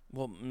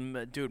 Well,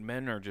 dude,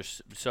 men are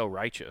just so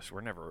righteous.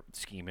 We're never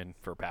scheming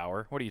for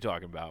power. What are you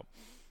talking about?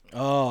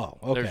 Oh,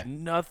 okay. There's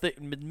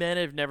nothing. Men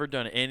have never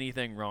done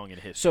anything wrong in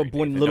history. So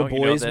when little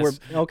boys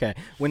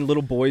when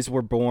little boys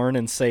were born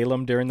in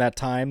Salem during that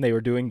time, they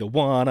were doing the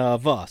 "one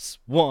of us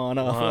chant.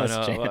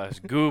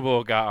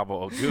 Gooble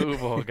gobble,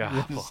 gooble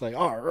gobble. It's like,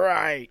 all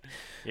right.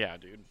 Yeah,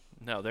 dude.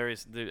 No,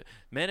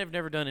 men have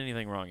never done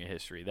anything wrong in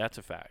history. That's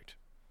a fact.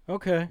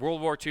 Okay.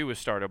 World War II was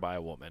started by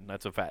a woman.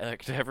 That's a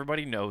fact.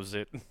 Everybody knows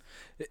it.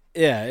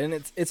 Yeah, and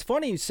it's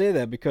funny you say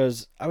that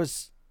because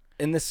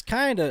and this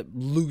kind of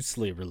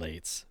loosely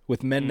relates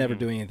with men never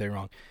doing anything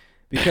wrong,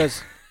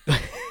 because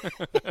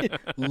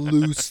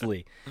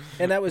loosely,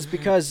 and that was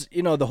because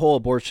the whole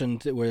abortion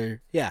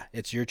where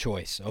it's your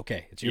choice.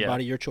 Okay, it's your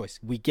body, your choice.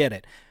 We get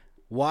it.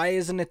 Why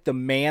isn't it the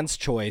man's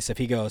choice if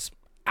he goes,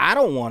 I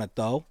don't want it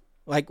though?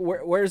 Like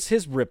where's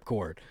his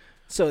ripcord?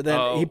 So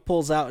then he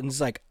pulls out and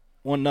he's like,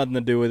 want nothing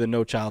to do with it,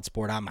 no child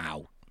support, I'm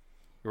out.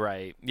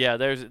 Right. Yeah,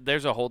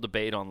 there's a whole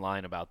debate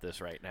online about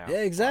this right now.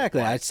 Yeah,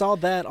 exactly. I saw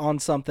that on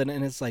something,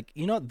 and it's like,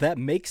 that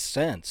makes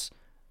sense.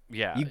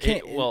 Yeah. You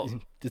can't.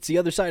 It's the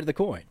other side of the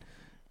coin.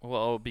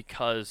 Well,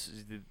 because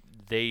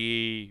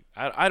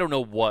I don't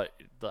know what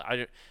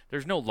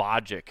there's no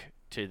logic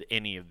to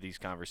any of these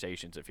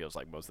conversations. It feels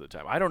like most of the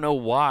time. I don't know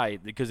why,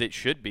 because it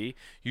should be.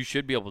 You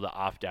should be able to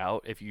opt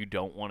out if you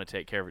don't want to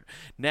take care of it.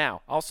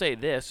 Now, I'll say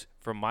this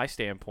from my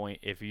standpoint: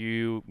 if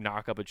you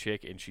knock up a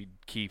chick and she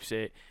keeps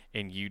it,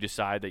 and you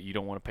decide that you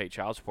don't want to pay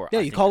child support,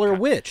 you call her a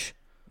witch.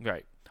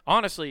 Right.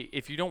 Honestly,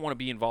 if you don't want to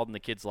be involved in the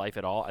kid's life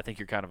at all, I think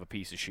you're kind of a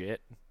piece of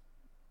shit.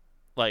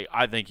 Like,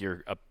 I think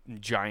you're a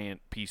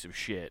giant piece of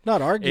shit.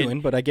 Not arguing,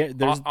 but I get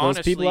there's those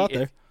people out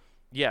there.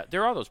 Yeah,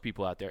 there are those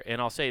people out there. And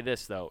I'll say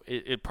this, though.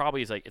 It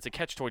probably is like, it's a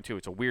catch-22.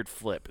 It's a weird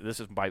flip. This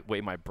is the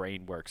way my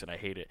brain works, and I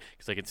hate it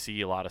because I can see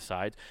a lot of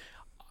sides.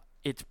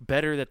 It's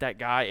better that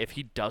guy, if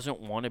he doesn't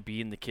want to be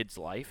in the kid's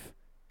life,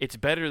 it's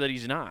better that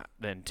he's not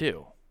then,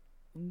 too.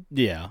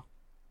 Yeah.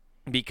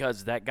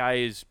 Because that guy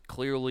is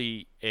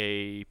clearly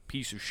a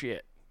piece of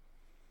shit.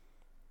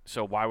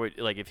 So why would,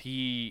 if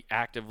he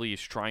actively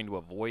is trying to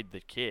avoid the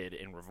kid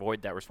and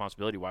avoid that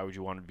responsibility, why would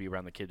you want him to be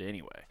around the kid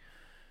anyway?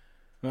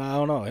 I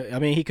don't know. I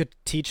mean, he could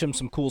teach him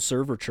some cool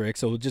server tricks.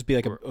 So it would just be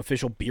like an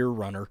official beer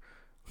runner.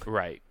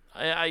 Right.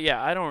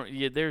 I don't.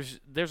 Yeah,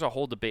 there's a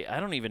whole debate. I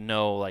don't even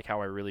know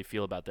how I really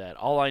feel about that.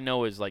 All I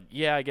know is I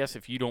guess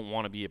if you don't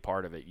want to be a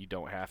part of it, you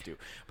don't have to.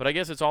 But I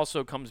guess it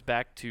also comes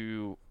back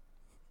to,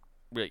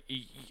 I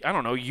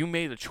don't know. You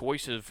made the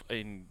choices,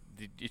 and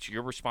it's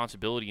your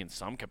responsibility in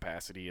some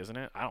capacity, isn't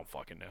it? I don't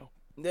fucking know.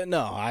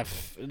 No,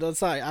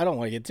 that's not. I don't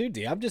want to get too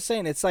deep. I'm just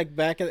saying it's like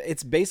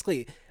it's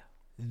basically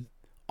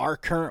our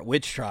current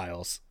witch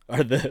trials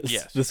are this.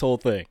 Yes. This whole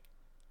thing.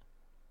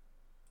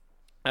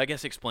 I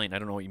guess explain. I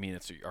don't know what you mean.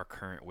 It's our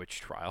current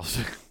witch trials.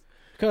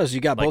 Because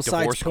you got both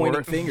sides pointing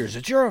court? Fingers.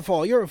 It's your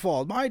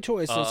fault. My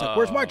choice. It's like,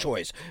 where's my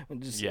choice?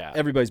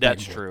 Everybody's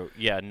that's true.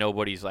 Yeah,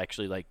 nobody's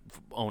actually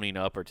owning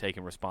up or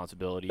taking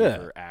responsibility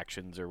for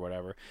actions or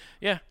whatever.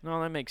 Yeah,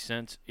 no, that makes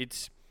sense.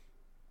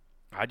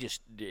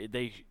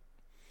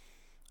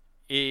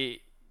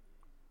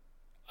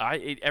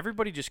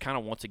 Everybody just kind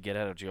of wants a get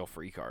out of jail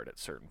free card at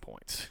certain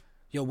points.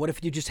 Yo, what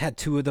if you just had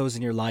 2 of those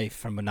in your life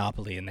from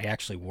Monopoly and they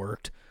actually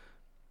worked?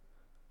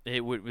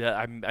 It would.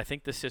 I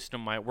think the system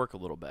might work a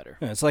little better.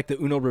 Yeah, it's like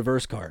the Uno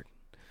reverse card.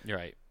 You're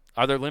right.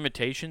 Are there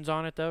limitations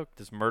on it though?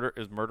 Is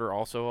murder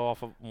also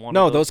off of one?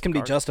 No, of those can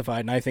cards? be justified,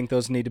 and I think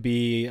those need to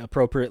be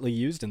appropriately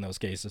used in those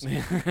cases.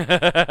 Man,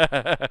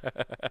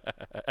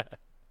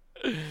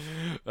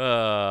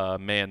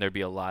 there'd be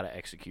a lot of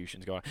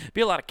executions going.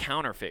 Be a lot of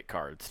counterfeit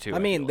cards too. I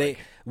mean,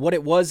 what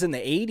it was in the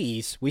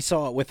 '80s, we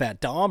saw it with that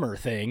Dahmer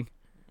thing.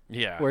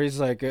 Yeah. Where he's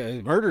like,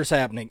 murder's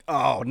happening.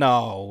 Oh,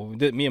 no.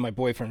 Me and my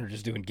boyfriend are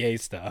just doing gay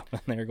stuff.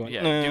 And they're going,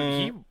 dude,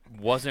 he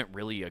wasn't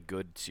really a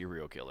good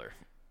serial killer.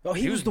 Oh,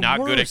 he was the not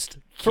worst. good at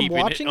From keeping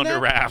watching it under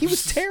that, wraps. he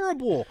was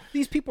terrible.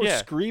 These people are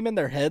screaming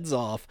their heads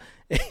off.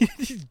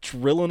 He's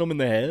drilling them in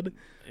the head.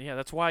 Yeah,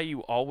 that's why you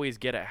always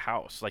get a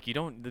house. You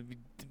don't.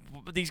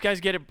 These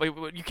guys get it.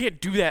 You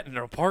can't do that in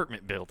an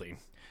apartment building.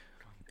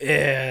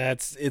 Yeah,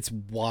 it's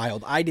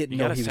wild. I didn't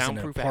know gotta he was in an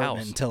soundproof a apartment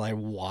house. until I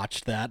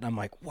watched that, and I'm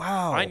like,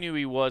 wow. I knew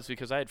he was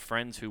because I had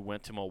friends who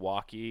went to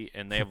Milwaukee,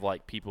 and they have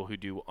like people who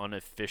do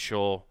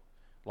unofficial,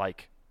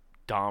 like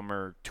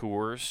Dahmer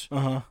tours,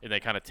 Uh-huh. and they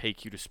kind of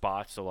take you to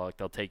spots. So like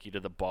they'll take you to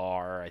the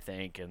bar, I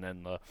think, and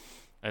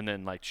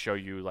then like show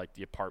you like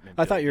the apartment.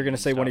 I thought you were building gonna and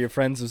say one of stuff. your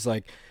friends was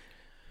like,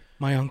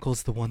 my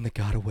uncle's the one that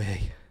got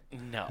away.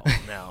 No,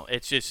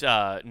 it's just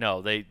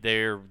no.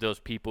 They're those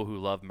people who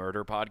love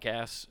murder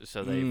podcasts,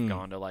 so they've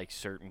gone to like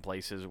certain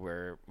places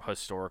where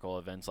historical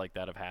events like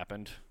that have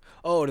happened.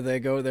 Oh, do they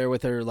go there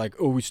with their like,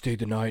 oh, we stayed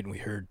the night and we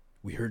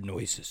heard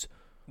noises.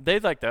 They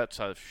like that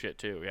sort of shit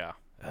too, yeah.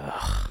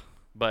 Ugh.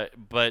 But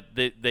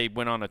they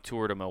went on a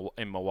tour to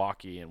in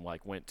Milwaukee and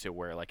like went to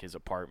where like his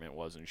apartment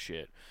was and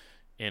shit,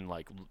 and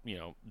like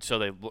so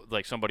they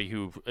like somebody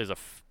who is a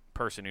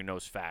person who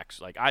knows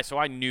facts. Like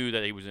I knew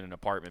that he was in an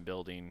apartment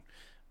building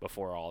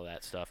before all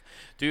that stuff.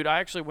 Dude, I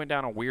actually went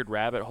down a weird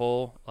rabbit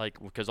hole, like,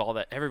 because all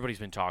that, everybody's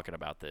been talking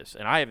about this,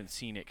 and I haven't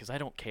seen it because I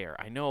don't care.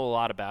 I know a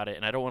lot about it,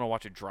 and I don't want to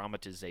watch a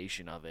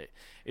dramatization of it.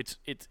 It's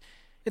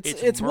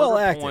well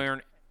murder acted.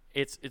 porn.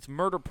 It's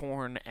murder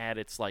porn at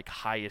its, like,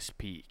 highest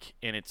peak,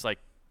 and it's, like,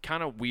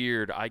 kind of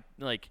weird.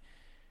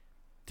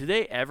 Do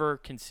they ever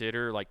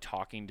consider, like,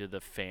 talking to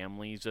the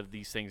families of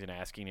these things and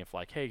asking if,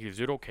 like, hey, is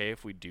it okay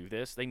if we do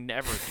this? They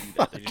never do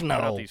that. They just put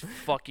out these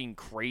fucking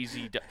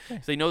crazy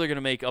they know they're going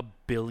to make $1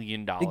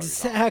 billion off of it.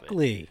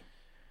 Exactly.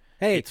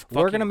 Hey, It's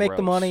we're fucking gonna make the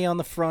gross. money on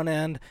the front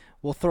end.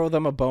 We'll throw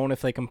them a bone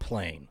if they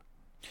complain.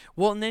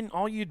 Well, and then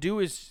all you do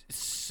is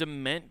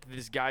cement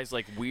this guy's,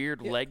 like,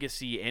 weird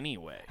legacy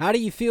anyway. How do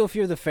you feel if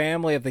you're the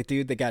family of the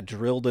dude that got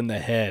drilled in the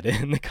head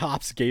and the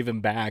cops gave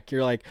him back?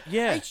 You're like,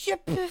 Yeah.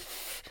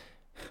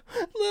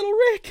 little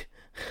Rick.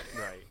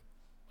 Right.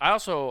 I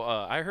also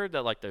I heard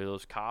that like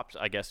those cops,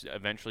 I guess,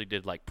 eventually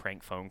did like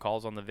prank phone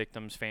calls on the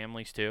victims'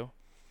 families too.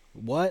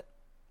 What?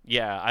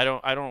 Yeah, I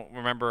don't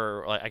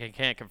remember. Like, I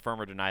can't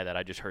confirm or deny that.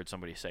 I just heard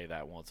somebody say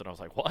that once, and I was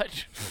like,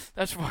 "What?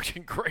 That's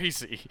fucking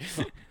crazy."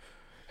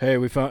 Hey,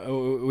 we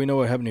know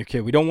what happened to your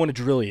kid. We don't want to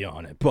drill you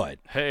on it, but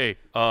Hey,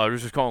 I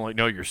was just calling like,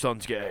 no, your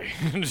son's gay.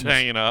 Just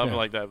hanging up Yeah.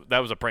 like that. That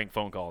was a prank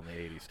phone call in the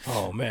 80s.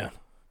 oh man,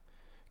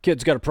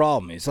 kid's got a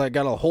problem. He's like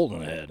got a hole in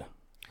the head.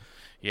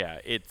 Yeah,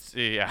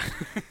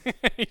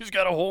 he's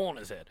got a hole in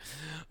his head.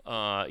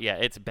 Yeah,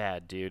 it's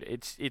bad, dude.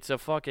 It's a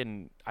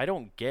fucking. I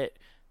don't get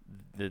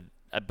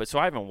but so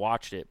I haven't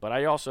watched it, but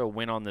I also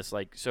went on this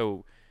like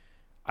so.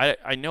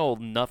 I know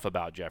enough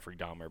about Jeffrey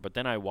Dahmer, but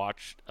then I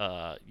watched.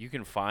 You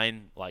can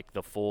find like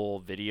the full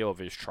video of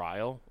his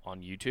trial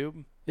on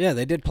YouTube Yeah,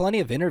 they did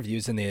plenty of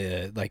interviews in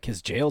the like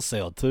his jail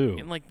cell too.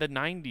 in like the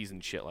 90s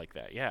and shit like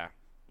that. Yeah.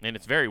 And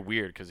it's very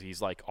weird because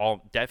he's like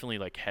definitely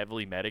like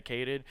heavily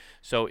medicated.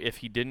 So if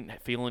he didn't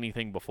feel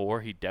anything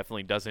before, he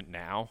definitely doesn't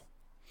now.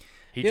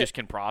 He Yeah. just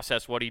can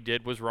process what he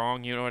did was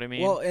wrong. You know what I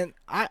mean? Well, and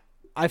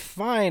I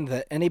find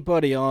that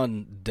anybody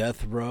on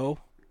death row,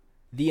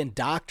 the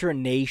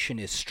indoctrination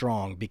is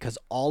strong because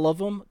all of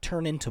them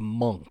turn into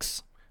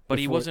monks. but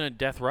he before- wasn't at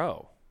death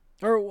row.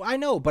 Or I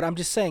know, but I'm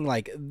just saying,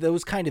 like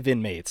those kind of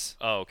inmates,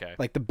 Oh, okay.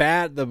 like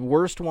the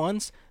worst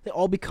ones, they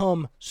all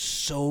become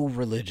so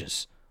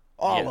religious.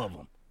 All Yeah. of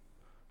them.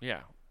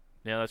 Yeah,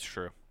 that's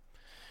true.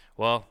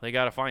 Well, they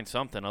got to find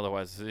something,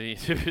 otherwise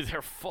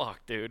they're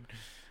fucked, dude.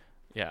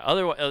 Yeah,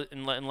 otherwise,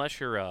 unless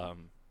you're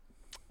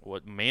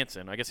what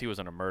Manson? I guess he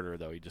wasn't a murderer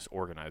though. He just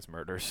organized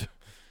murders.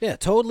 Yeah,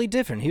 totally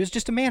different. He was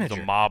just a The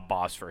manager. mob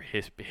boss for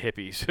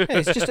hippies.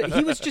 Yeah,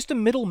 he was just a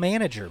middle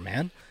manager,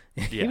 man.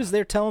 He Yeah. was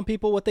there telling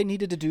people what they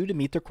needed to do to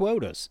meet their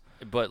quotas.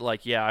 But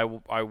like, yeah,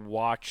 I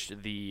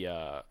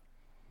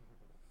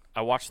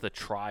watched the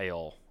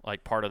trial,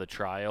 like part of the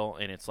trial,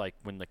 and it's like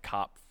when the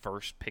cop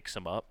first picks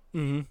him up,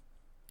 Mm-hmm.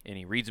 and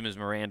he reads him his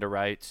Miranda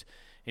rights,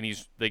 and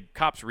the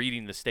cop's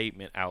reading the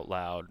statement out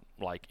loud,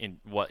 like in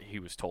what he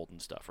was told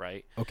and stuff,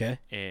 right? Okay.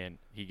 And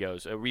he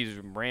goes, reads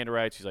his Miranda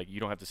rights. He's like, you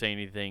don't have to say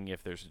anything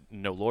if there's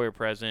no lawyer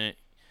present.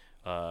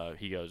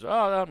 He goes,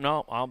 oh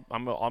no,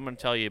 I'm gonna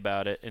tell you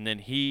about it, and then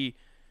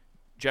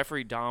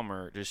Jeffrey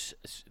Dahmer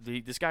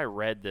this guy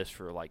read this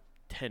for like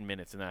 10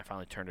 minutes, and then I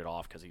finally turned it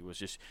off because he was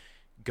just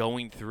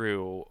going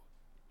through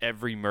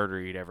every murder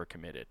he'd ever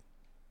committed.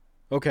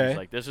 Okay. He's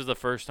like, this is the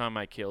first time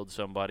I killed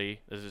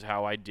somebody. This is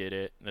how I did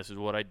it. This is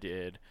what I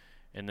did.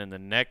 And then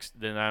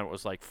that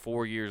was like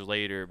 4 years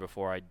later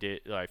before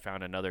I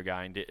found another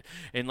guy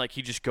and like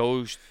he just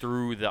goes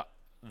through the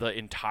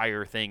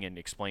entire thing and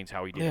explains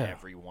how he did Yeah.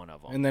 every one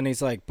of them. And then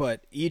he's like,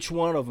 but each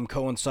one of them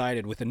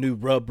coincided with a new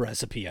rub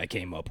recipe I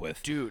came up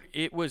with. Dude,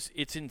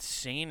 it's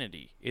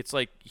insanity. It's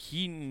like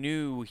he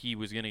knew he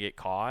was going to get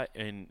caught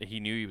and he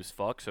knew he was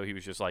fucked, so he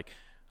was just like,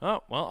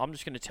 oh, well, I'm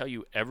just going to tell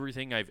you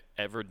everything I've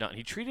ever done.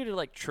 He treated it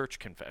like church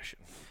confession.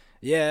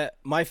 Yeah,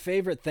 my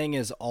favorite thing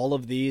is all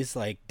of these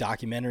like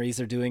documentaries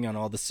they're doing on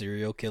all the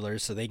serial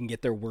killers so they can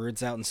get their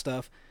words out and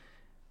stuff.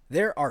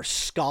 There are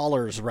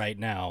scholars right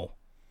now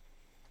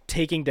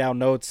taking down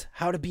notes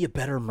how to be a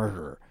better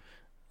murderer.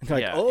 And they're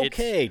like, Yeah,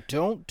 okay,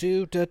 don't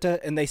do da, da.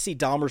 And they see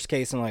Dahmer's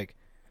case and like,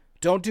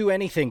 don't do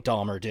anything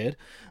Dahmer did.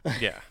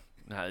 Yeah.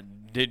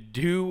 Did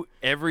do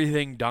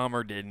everything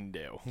Dahmer didn't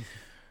do.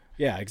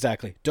 Yeah,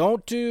 exactly.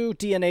 Don't do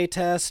DNA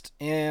test,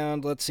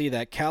 and let's see,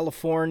 that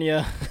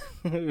California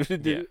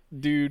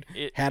dude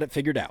had it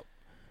figured out.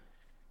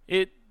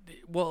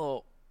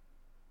 Well,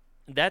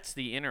 that's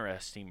the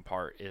interesting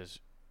part is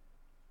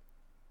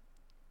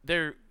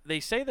they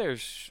say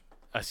there's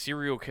a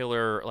serial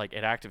killer, like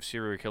an active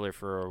serial killer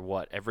for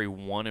what, every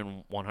 1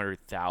 in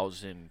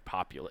 100,000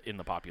 in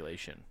the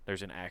population.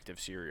 There's an active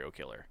serial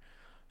killer.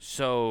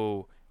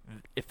 So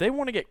if they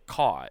want to get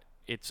caught,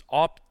 it's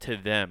up to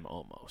them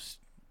almost.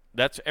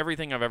 That's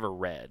everything I've ever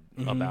read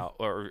about,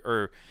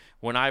 or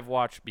when I've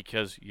watched,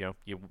 because you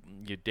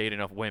date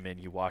enough women,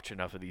 you watch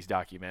enough of these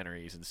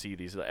documentaries and see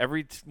these.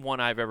 Every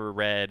one I've ever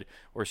read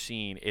or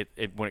seen,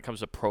 it when it comes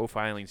to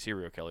profiling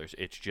serial killers,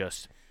 it's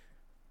just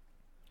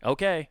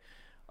okay.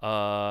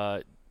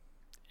 There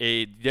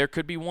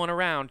could be one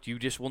around. You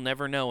just will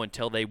never know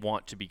until they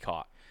want to be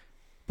caught.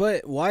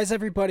 But why is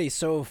everybody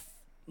so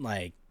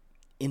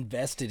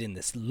invested in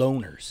this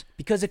loners?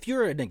 Because if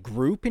you're in a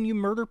group and you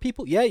murder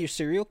people, yeah, you're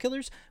serial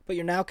killers, but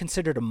you're now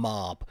considered a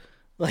mob.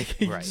 Like,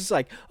 right. It's just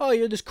like, oh,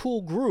 you're this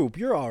cool group,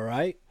 you're all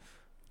right.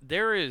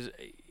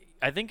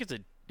 I think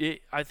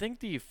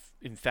the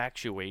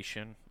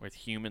infatuation with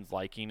humans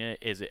liking it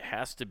is it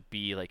has to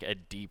be like a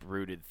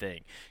deep-rooted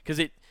thing.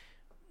 Because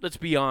let's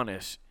be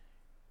honest,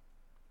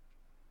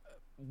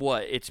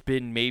 it's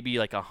been maybe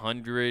like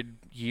 100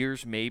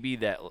 years maybe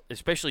that,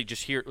 especially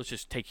just here, let's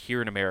just take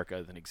here in America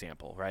as an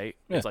example, right?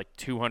 Yeah. It's like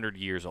 200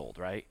 years old,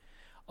 right?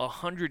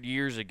 100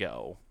 years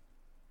ago,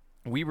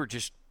 we were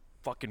just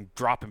fucking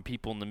dropping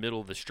people in the middle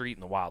of the street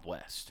in the Wild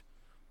West.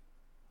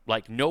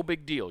 Like, no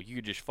big deal. You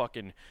could just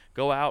fucking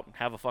go out and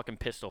have a fucking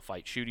pistol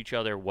fight, shoot each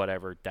other,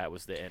 whatever. That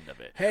was the end of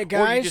it. Hey,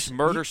 guys. Or you just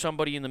murder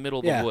somebody in the middle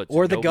of the woods.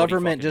 Or the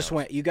government just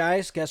went, you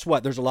guys, guess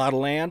what? There's a lot of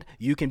land.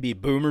 You can be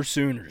boomer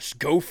sooners.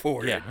 Go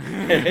for it.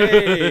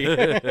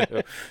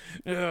 Hey.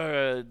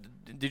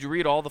 Did you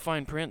read all the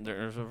fine print?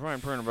 There's a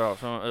fine print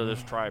about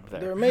this tribe there.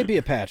 There may be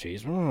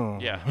Apaches.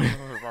 Yeah.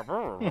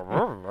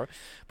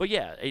 But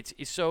yeah, it's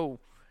so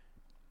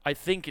I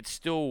think it's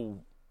still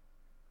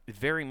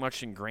very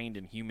much ingrained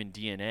in human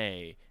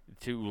DNA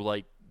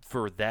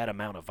for that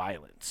amount of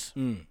violence.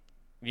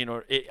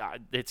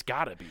 It's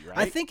got to be, right?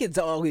 I think it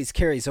always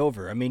carries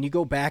over. I mean, you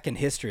go back in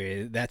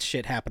history, that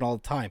shit happened all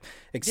the time.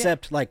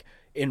 Except like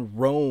in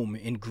Rome,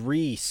 in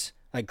Greece.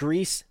 Like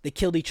Greece, they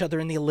killed each other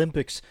in the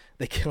Olympics.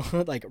 They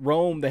killed, like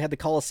Rome, they had the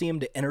Colosseum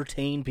to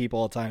entertain people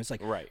all the time. It's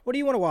like, right. What do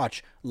you want to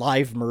watch?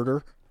 Live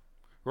murder?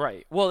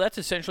 Right. Well, that's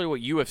essentially what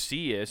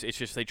UFC is. It's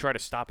just they try to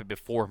stop it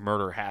before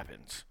murder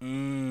happens.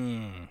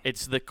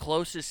 It's the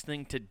closest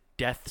thing to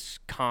death's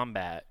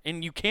combat,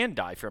 and you can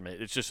die from it.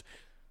 It's just,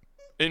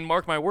 and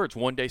mark my words,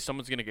 one day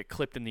someone's going to get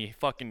clipped in the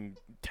fucking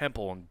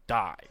temple and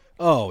die.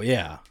 Oh,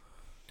 yeah.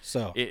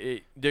 So.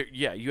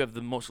 You have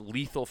the most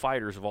lethal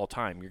fighters of all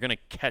time. You're going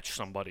to catch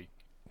somebody.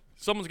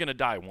 Someone's going to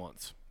die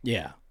once.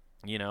 Yeah.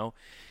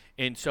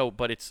 And so,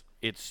 but it's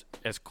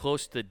as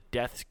close to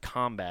death's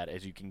combat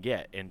as you can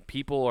get, and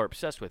people are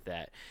obsessed with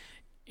that.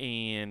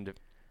 And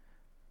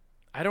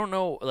I don't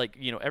know,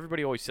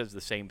 everybody always says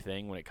the same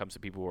thing when it comes to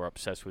people who are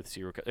obsessed with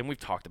serial killers. And we've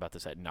talked about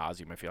this ad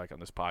nauseum, I feel like, on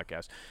this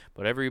podcast.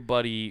 But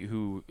everybody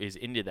who is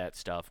into that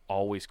stuff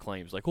always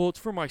claims, like, well, it's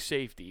for my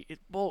safety.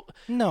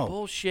 No.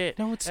 Bullshit.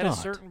 No, it's not. At a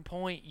certain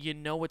point,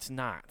 it's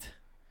not.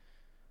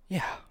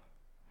 Yeah.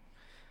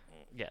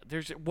 Yeah,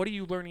 what are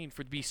you learning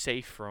to be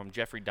safe from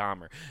Jeffrey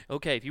Dahmer?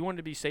 Okay, if you wanted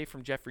to be safe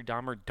from Jeffrey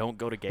Dahmer, don't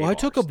go to gay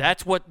bars.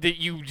 That's what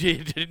you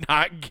did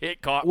not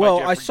get caught by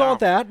Jeffrey Dahmer. I saw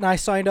that, and I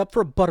signed up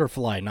for a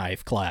butterfly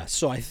knife class,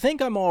 so I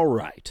think I'm all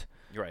right.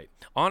 Right.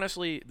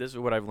 Honestly, this is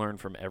what I've learned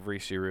from every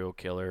serial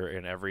killer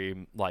and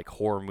every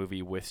horror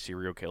movie with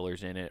serial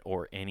killers in it,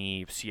 or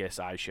any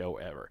CSI show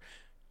ever.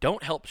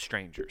 Don't help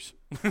strangers.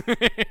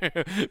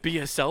 Be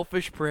a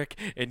selfish prick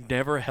and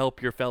never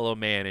help your fellow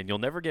man, and you'll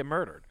never get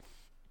murdered.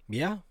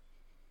 Yeah.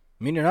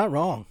 I mean, you're not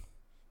wrong.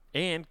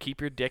 And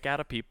keep your dick out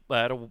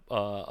of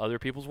other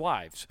people's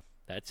wives.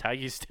 That's how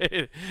you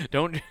stay.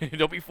 Don't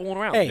be fooling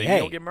around. Then you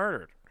don't get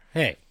murdered.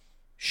 Hey,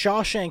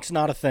 Shawshank's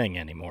not a thing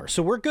anymore,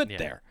 so we're good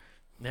there.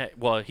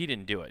 Well, he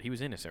didn't do it. He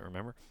was innocent,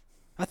 remember?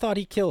 I thought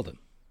he killed him.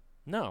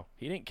 No,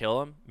 he didn't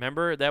kill him.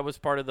 Remember, that was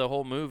part of the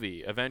whole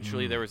movie.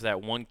 Eventually, there was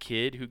that one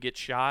kid who gets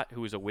shot,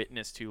 who was a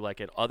witness to an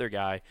other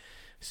guy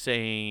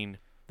saying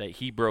that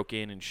he broke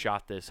in and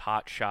shot this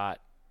hotshot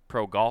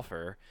pro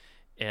golfer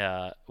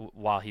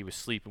while he was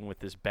sleeping with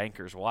this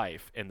banker's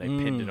wife, and they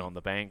pinned it on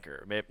the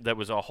banker. That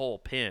was a whole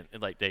pin.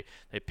 They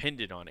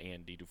pinned it on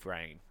Andy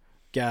Dufresne.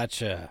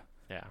 Gotcha.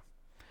 Yeah.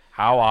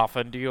 How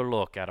often do you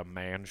look at a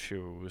man's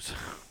shoes?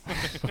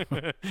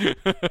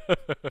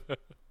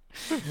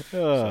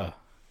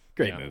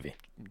 Great movie.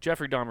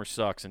 Jeffrey Dahmer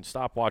sucks, and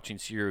stop watching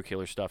serial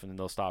killer stuff, and then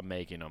they'll stop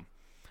making them.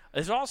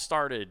 This all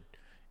started,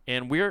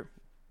 and we're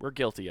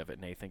guilty of it,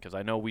 Nathan, because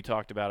I know we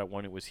talked about it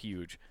when it was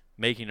huge,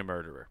 making a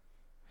murderer.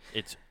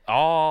 It's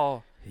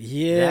all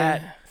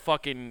that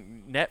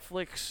fucking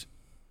Netflix,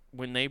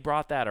 when they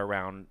brought that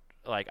around,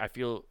 I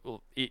feel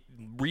it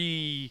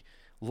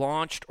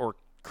relaunched or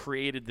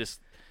created this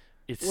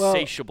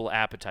insatiable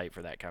appetite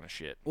for that kind of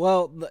shit.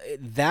 Well,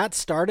 that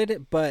started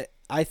it, but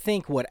I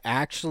think what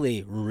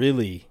actually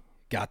really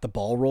got the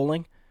ball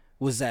rolling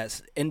was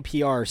that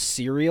NPR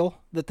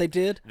serial that they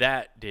did.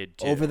 That did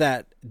too. Over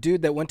that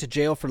dude that went to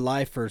jail for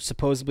life for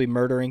supposedly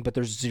murdering, but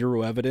there's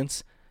zero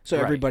evidence. So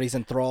Right. everybody's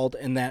enthralled,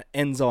 and that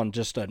ends on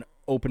just an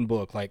open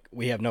book. Like,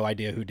 we have no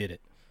idea who did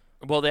it.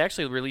 Well, they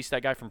actually released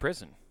that guy from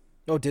prison.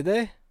 Oh, did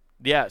they?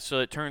 Yeah, so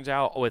it turns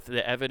out with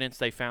the evidence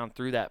they found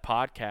through that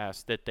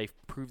podcast that they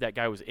proved that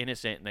guy was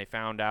innocent, and they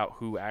found out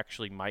who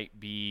actually might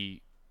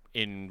be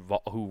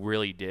who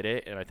really did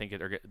it. And I think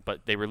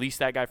but they released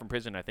that guy from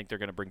prison. I think they're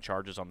going to bring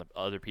charges on the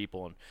other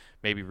people and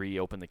maybe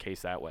reopen the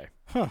case that way.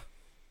 Huh.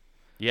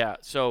 Yeah.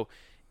 So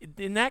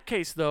in that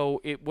case,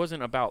 though, it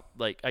wasn't about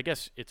I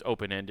guess it's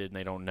open ended and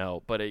they don't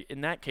know. But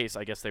in that case,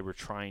 I guess they were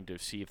trying to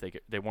see if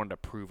they wanted to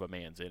prove a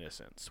man's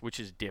innocence, which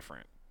is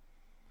different.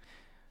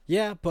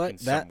 Yeah,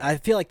 but I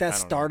feel like that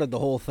started the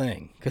whole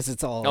thing because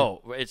it's all.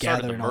 Oh, it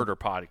started the murder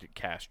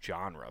podcast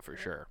genre for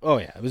sure. Oh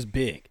yeah, it was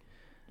big.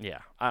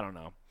 Yeah, I don't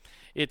know.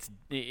 It's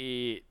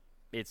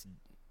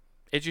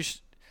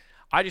just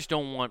I just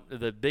don't want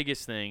the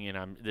biggest thing,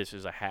 and this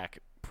is a hack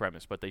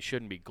premise, but they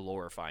shouldn't be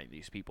glorifying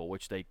these people,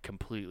 which they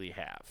completely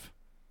have.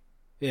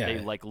 Yeah, they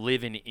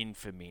live in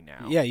infamy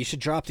now. Yeah, you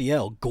should drop the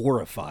L,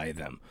 glorify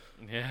them.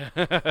 Yeah.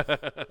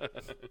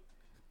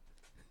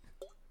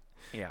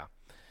 Yeah.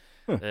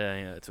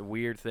 Yeah, it's a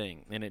weird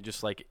thing, and it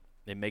just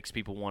it makes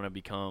people want to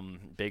become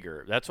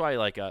bigger. That's why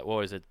what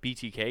was it,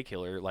 BTK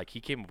Killer? He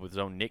came up with his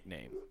own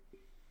nickname.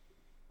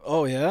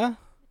 Oh yeah.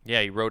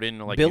 Yeah, he wrote in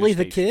Billy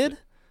the Kid.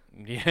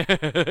 Yeah,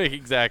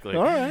 exactly.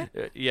 All right.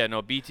 Yeah,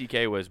 no,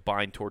 BTK was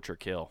bind, torture,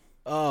 kill.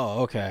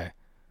 Oh, okay.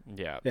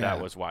 Yeah,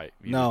 that was why.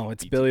 No,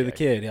 it's BTK. Billy the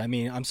Kid. I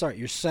mean, I'm sorry,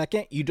 you're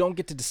second. You don't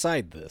get to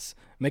decide this.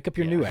 Make up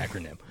your new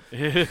acronym.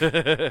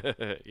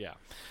 Yeah.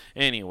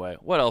 Anyway,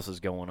 what else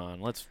is going on?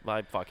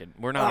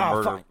 We're not a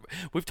murder.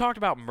 We've talked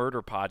about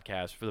murder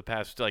podcasts for the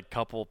past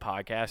couple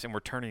podcasts, and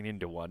we're turning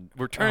into one.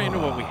 We're turning into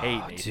what we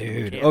hate, Nathan.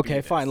 Dude. Okay,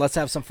 fine. Let's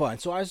have some fun.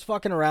 So I was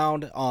fucking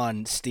around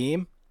on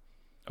Steam.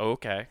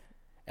 Okay.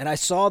 And I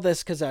saw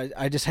this because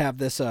I just have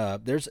this.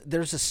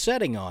 There's a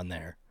setting on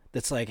there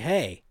that's like,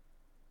 hey,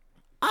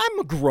 I'm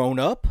a grown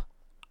up.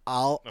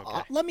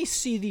 Let me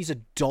see these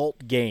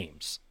adult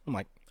games. I'm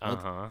like,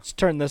 let's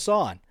turn this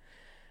on.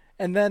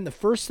 And then the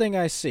first thing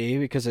I see,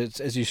 because it's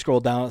as you scroll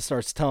down, it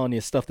starts telling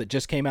you stuff that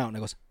just came out, and it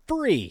goes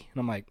free, and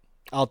I'm like,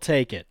 I'll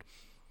take it.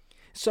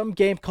 Some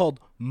game called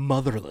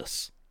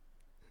Motherless.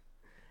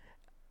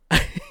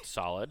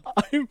 Solid.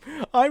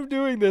 I'm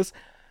doing this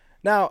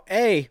now.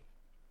 I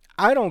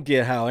don't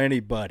get how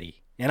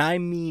anybody, and I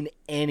mean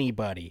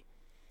anybody,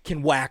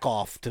 can whack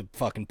off to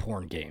fucking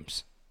porn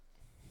games.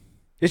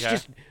 It's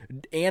just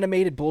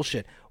animated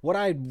bullshit. What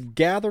I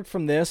gathered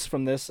from this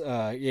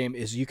game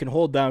is you can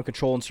hold down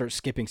control and start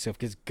skipping stuff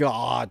because,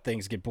 God,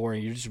 things get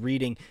boring. You're just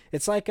reading.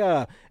 It's like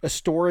a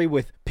story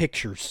with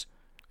pictures.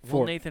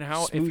 Well, Nathan,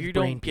 if you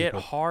don't get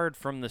hard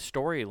from the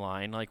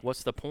storyline,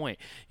 what's the point?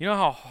 You know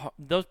how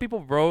those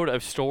people wrote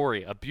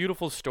a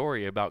beautiful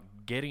story about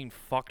getting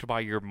fucked by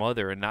your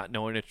mother and not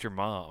knowing it's your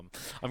mom.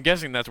 I'm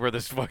guessing that's where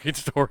this fucking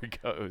story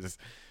goes.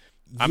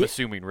 I'm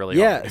assuming really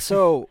hard. Yeah,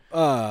 so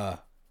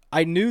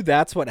I knew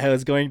that's what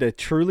was going to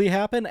truly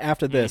happen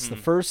after this. The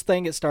first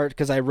thing it started,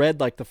 because I read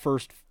the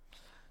first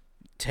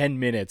 10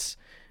 minutes.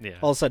 Yeah.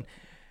 All of a sudden,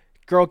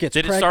 girl gets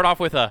pregnant. Did it start off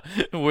with a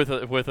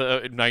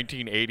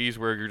 1980s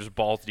where you're just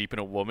balls deep in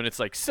a woman? It's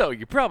like, so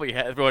you're probably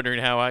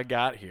wondering how I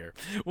got here.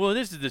 Well,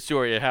 this is the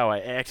story of how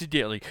I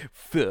accidentally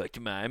fucked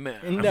my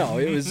mom. No,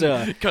 it was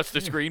cuts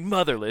the screen,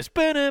 motherless.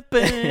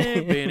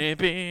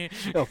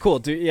 Oh, cool,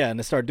 dude. Yeah,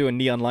 and it started doing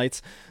neon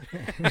lights.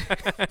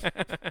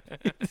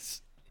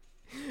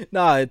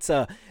 No,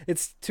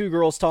 it's two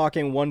girls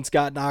talking. One's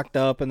got knocked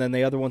up, and then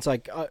the other one's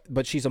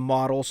but she's a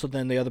model, so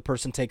then the other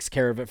person takes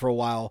care of it for a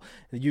while.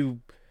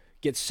 You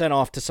get sent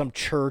off to some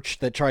church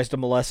that tries to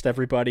molest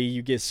everybody.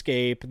 You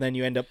escape, and then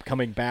you end up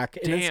coming back.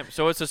 Damn,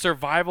 so it's a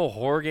survival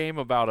horror game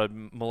about a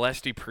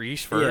molesty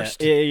priest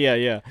first?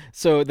 Yeah.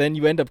 So then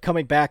you end up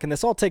coming back, and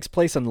this all takes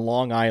place on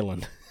Long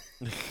Island.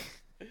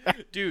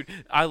 Dude,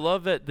 I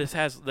love that this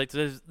has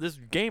this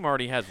game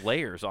already has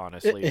layers,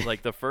 honestly.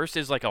 The first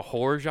is a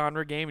horror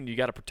genre game and you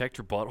got to protect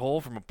your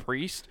butthole from a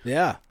priest.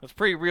 Yeah. That's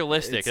pretty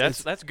realistic.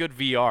 That's good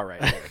VR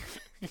right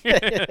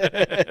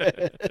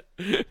there.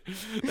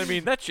 I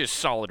mean, that's just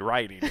solid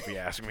writing if you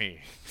ask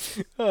me.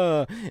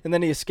 And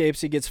then he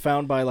escapes. He gets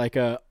found by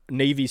a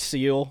Navy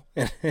SEAL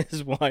and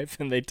his wife,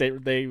 and they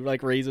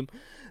raise him.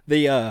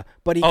 They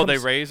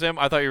raise him?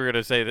 I thought you were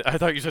gonna say that. I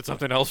thought you said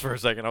something else for a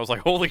second. I was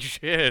like, holy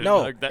shit!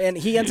 No, and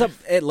he ends up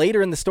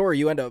later in the story.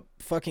 You end up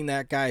fucking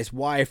that guy's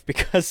wife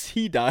because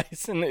he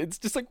dies, and it's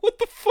just what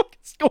the fuck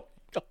is going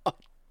on?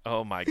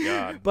 Oh my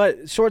god!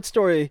 But short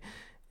story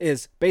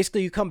is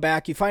basically you come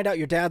back, you find out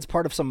your dad's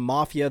part of some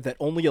mafia that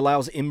only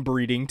allows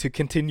inbreeding to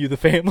continue the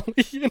family,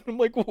 and I'm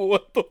like,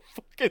 what the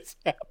fuck is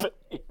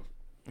happening?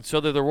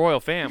 So they're the royal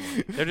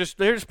family. They're just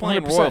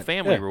playing 100%. Royal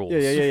family rules.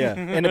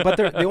 Yeah. But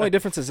the only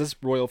difference is this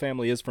royal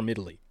family is from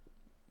Italy.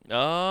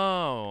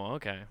 Oh,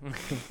 okay.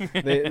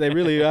 They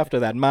really after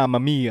that Mamma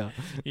Mia.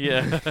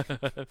 Yeah.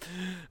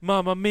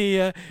 Mamma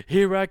mia,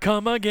 here I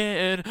come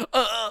again.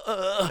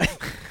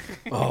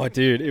 Oh,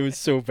 dude, it was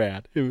so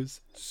bad. It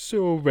was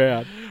so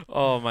bad.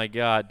 Oh my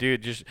God,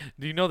 dude! Just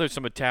do you know there's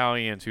some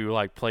Italians who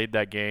like played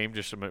that game?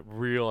 Just some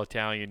real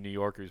Italian New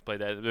Yorkers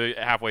played that.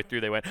 Halfway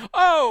through, they went,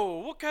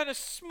 "Oh, what kind of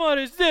smut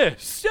is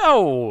this?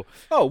 Oh,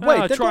 Wait,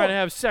 they're trying going- to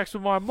have sex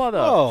with my mother."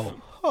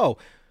 Oh.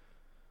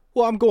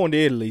 Well, I'm going to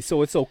Italy,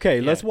 so it's okay.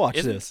 Yeah. Let's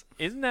watch this.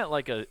 Isn't that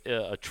like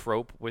a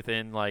trope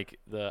within like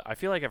the? I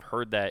feel like I've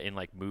heard that in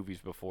like movies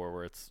before,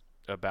 where it's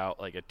about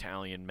like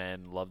Italian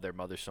men love their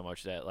mothers so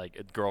much that like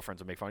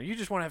girlfriends will make fun. You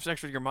just want to have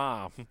sex with your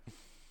mom.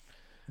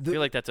 I feel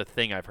like that's a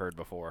thing I've heard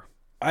before.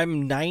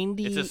 I'm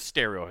 90. It's a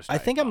stereotype. I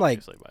think I'm like,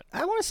 obviously, but.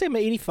 I want to say I'm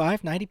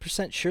 85,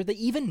 90% sure. They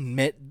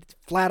even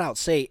flat out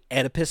say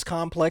Oedipus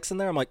complex in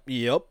there. I'm like,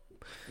 yep.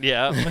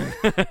 Yeah.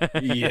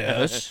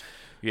 Yes.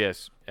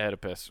 Yes,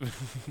 Oedipus.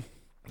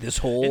 This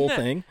whole that-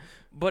 thing.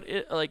 But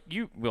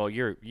you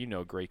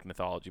know Greek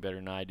mythology better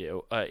than I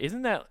do.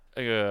 Isn't that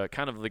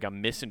kind of like a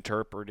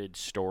misinterpreted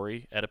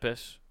story,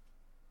 Oedipus?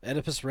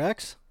 Oedipus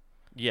Rex?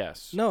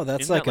 Yes. No,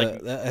 that's Isn't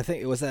like that I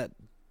think it was that.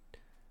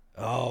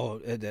 Oh,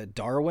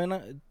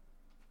 Darwin?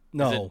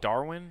 No. Is it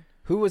Darwin?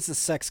 Who was the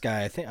sex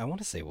guy? I want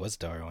to say it was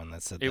Darwin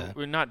that said that.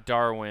 Not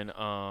Darwin.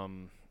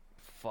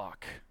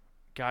 Fuck.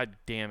 God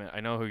damn it! I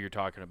know who you're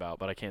talking about,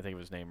 but I can't think of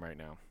his name right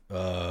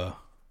now.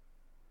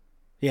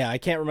 Yeah, I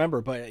can't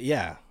remember, but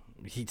yeah.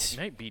 It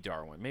might be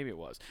Darwin. Maybe it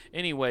was.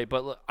 Anyway,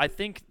 but look, I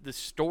think the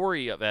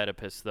story of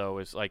Oedipus though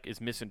is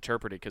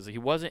misinterpreted because he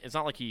wasn't. It's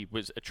not like he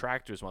was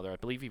attracted to his mother. I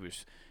believe he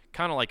was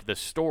kind of like the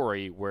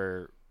story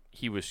where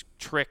he was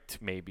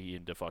tricked maybe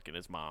into fucking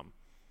his mom.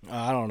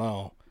 I don't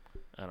know.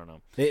 I don't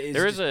know.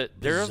 There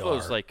are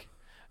those like.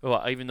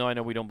 Well, even though I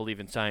know we don't believe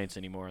in science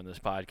anymore on this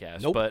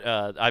podcast, Nope. but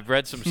I've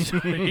read some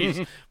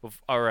studies,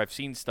 or I've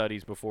seen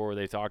studies before where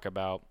they talk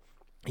about.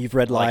 You've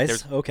read Like,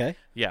 lies? Okay.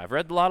 Yeah, I've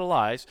read a lot of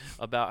lies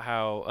about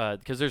how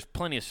because there's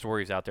plenty of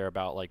stories out there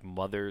about like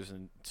mothers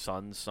and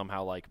sons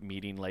somehow like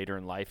meeting later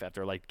in life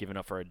after like giving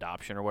up for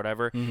adoption or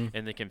whatever,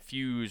 and they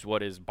confuse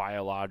what is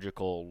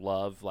biological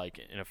love, like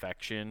an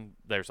affection.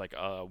 There's like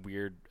a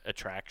weird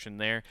attraction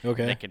there.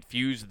 Okay. And they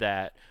confuse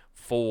that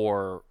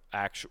for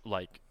actual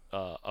like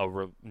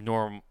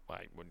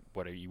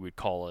what you would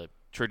call a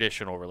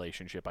traditional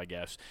relationship, I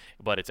guess,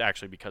 but it's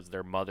actually because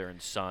they're mother and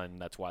son.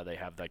 That's why they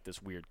have like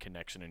this weird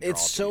connection and draw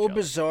It's to so each other.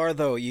 bizarre,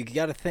 though. You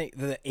got to think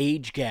the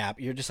age gap.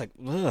 You're just like,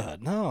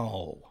 ugh,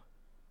 no.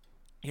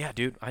 Yeah,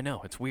 dude, I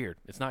know it's weird.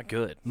 It's not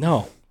good.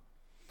 No.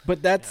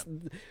 But that's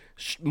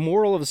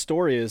moral of the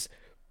story is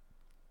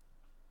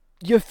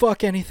you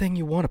fuck anything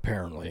you want,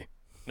 apparently.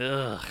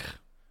 Ugh.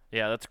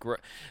 Yeah, that's great.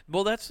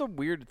 Well, that's the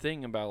weird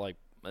thing about like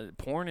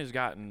porn has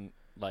gotten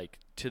like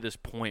to this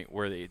point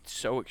where it's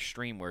so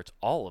extreme where it's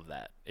all of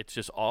that. It's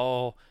just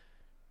all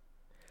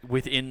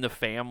within the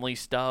family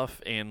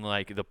stuff, and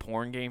like the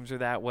porn games are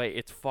that way.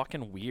 It's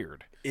fucking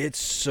weird. It's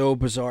so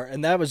bizarre.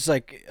 And that was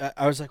like,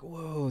 I was like,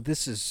 whoa,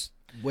 this is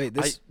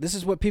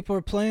what people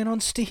are playing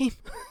on Steam?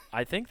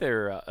 I think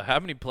they're how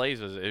many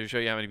plays is it? It'll show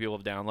you how many people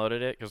have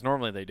downloaded it, because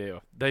normally they do.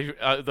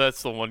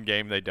 That's the one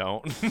game they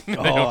don't. They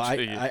don't show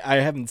you. I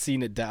haven't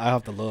seen it. I'll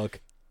have to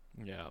look.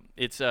 Yeah,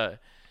 it's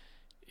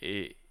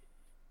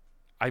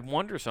I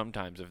wonder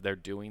sometimes if they're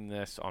doing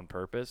this on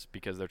purpose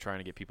because they're trying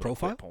to get people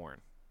Profile? to quit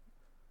porn.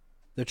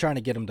 They're trying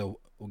to get them to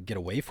get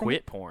away from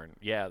Quit porn.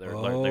 Yeah,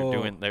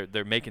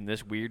 they're making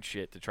this weird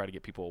shit to try to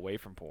get people away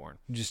from porn.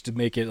 it, just to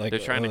make it like They're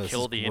trying to this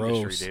kill is the gross.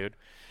 industry, dude.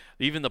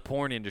 Even the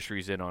porn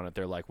industry's in on it.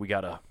 They're like, we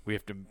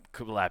have to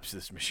collapse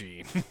this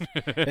machine.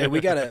 Hey, we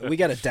gotta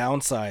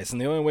downsize, and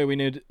the only way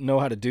we know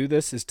how to do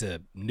this is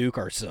to nuke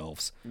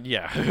ourselves.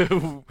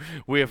 Yeah,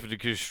 we have to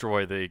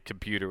destroy the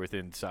computer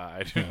within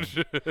inside.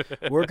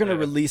 We're gonna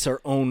release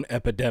our own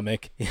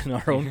epidemic in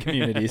our own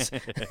communities.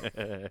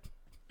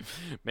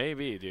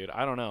 Maybe, dude.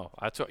 I don't know.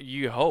 That's what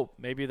you hope.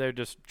 Maybe they're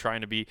just trying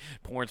to be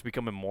porn's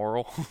becoming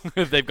moral.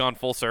 They've gone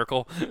full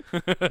circle.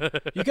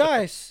 You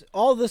guys,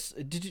 all this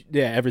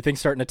everything's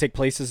starting to take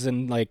places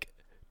in like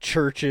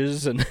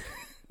churches and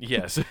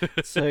Yes.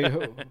 it's like,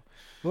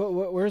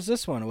 where's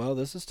this one? Well,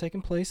 this is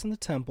taking place in the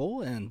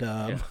temple, and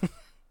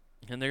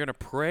And they're gonna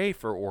pray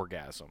for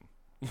orgasm.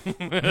 Hmm.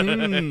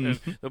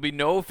 There'll be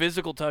no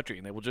physical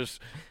touching.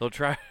 They'll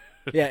try.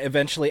 yeah,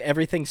 eventually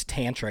everything's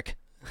tantric.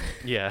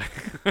 Yeah.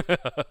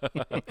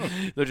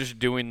 They're just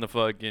doing the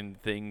fucking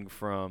thing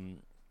from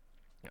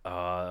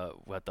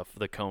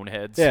the cone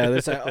heads. Yeah,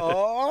 they say,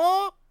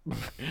 oh.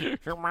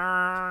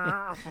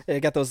 They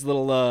got those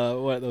little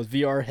those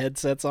VR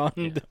headsets on.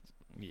 Yeah,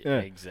 Yeah.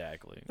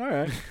 exactly. All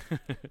right.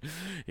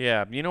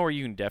 Yeah, you know where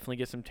you can definitely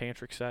get some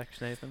tantric sex,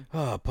 Nathan?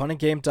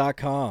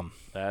 Punandgame.com.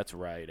 That's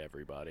right,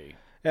 everybody.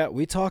 Yeah,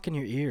 we talk in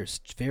your ears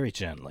very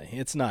gently.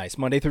 It's nice.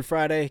 Monday through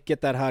Friday,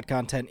 get that hot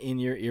content in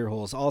your ear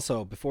holes.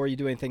 Also, before you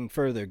do anything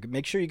further,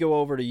 make sure you go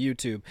over to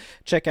YouTube.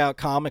 Check out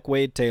Comic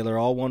Wade Taylor,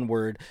 all one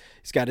word.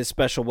 He's got his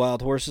special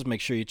wild horses.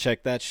 Make sure you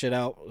check that shit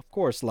out. Of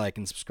course, like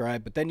and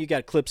subscribe. But then you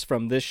got clips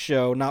from this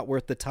show, Not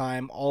Worth the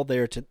Time, all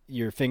there to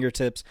your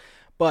fingertips.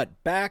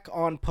 But back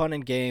on Pun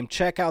and Game,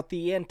 check out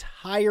the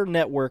entire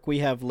network we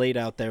have laid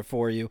out there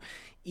for you.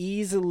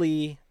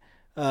 Easily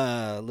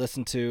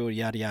listen to,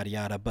 yada yada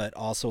yada, but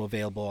also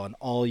available on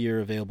all your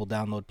available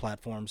download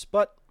platforms.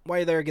 But while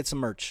you're there, get some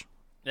merch.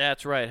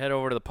 That's right. Head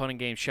over to the Pun and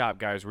Game shop,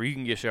 guys, where you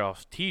can get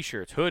yourself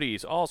t-shirts,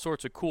 hoodies, all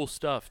sorts of cool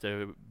stuff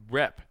to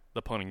rep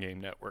the Pun and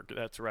Game Network.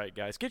 That's right,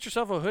 guys. Get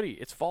yourself a hoodie.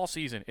 It's fall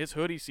season. It's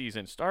hoodie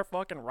season. Start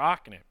fucking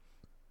rocking it.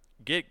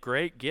 Get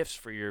great gifts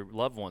for your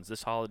loved ones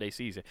this holiday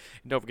season.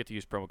 And don't forget to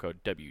use promo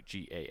code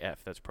WGAF.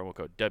 That's promo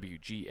code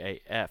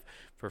WGAF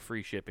for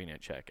free shipping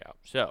at checkout.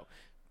 So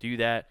do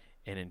that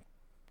and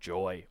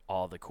enjoy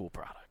all the cool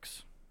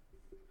products.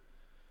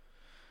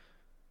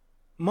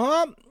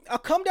 Mom, I'll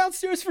come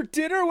downstairs for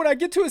dinner when I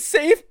get to a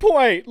safe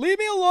point. Leave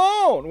me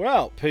alone.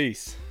 Well,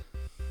 peace.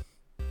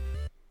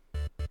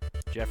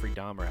 Jeffrey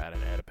Dahmer had an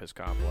Oedipus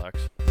complex.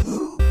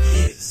 Who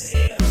gives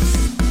a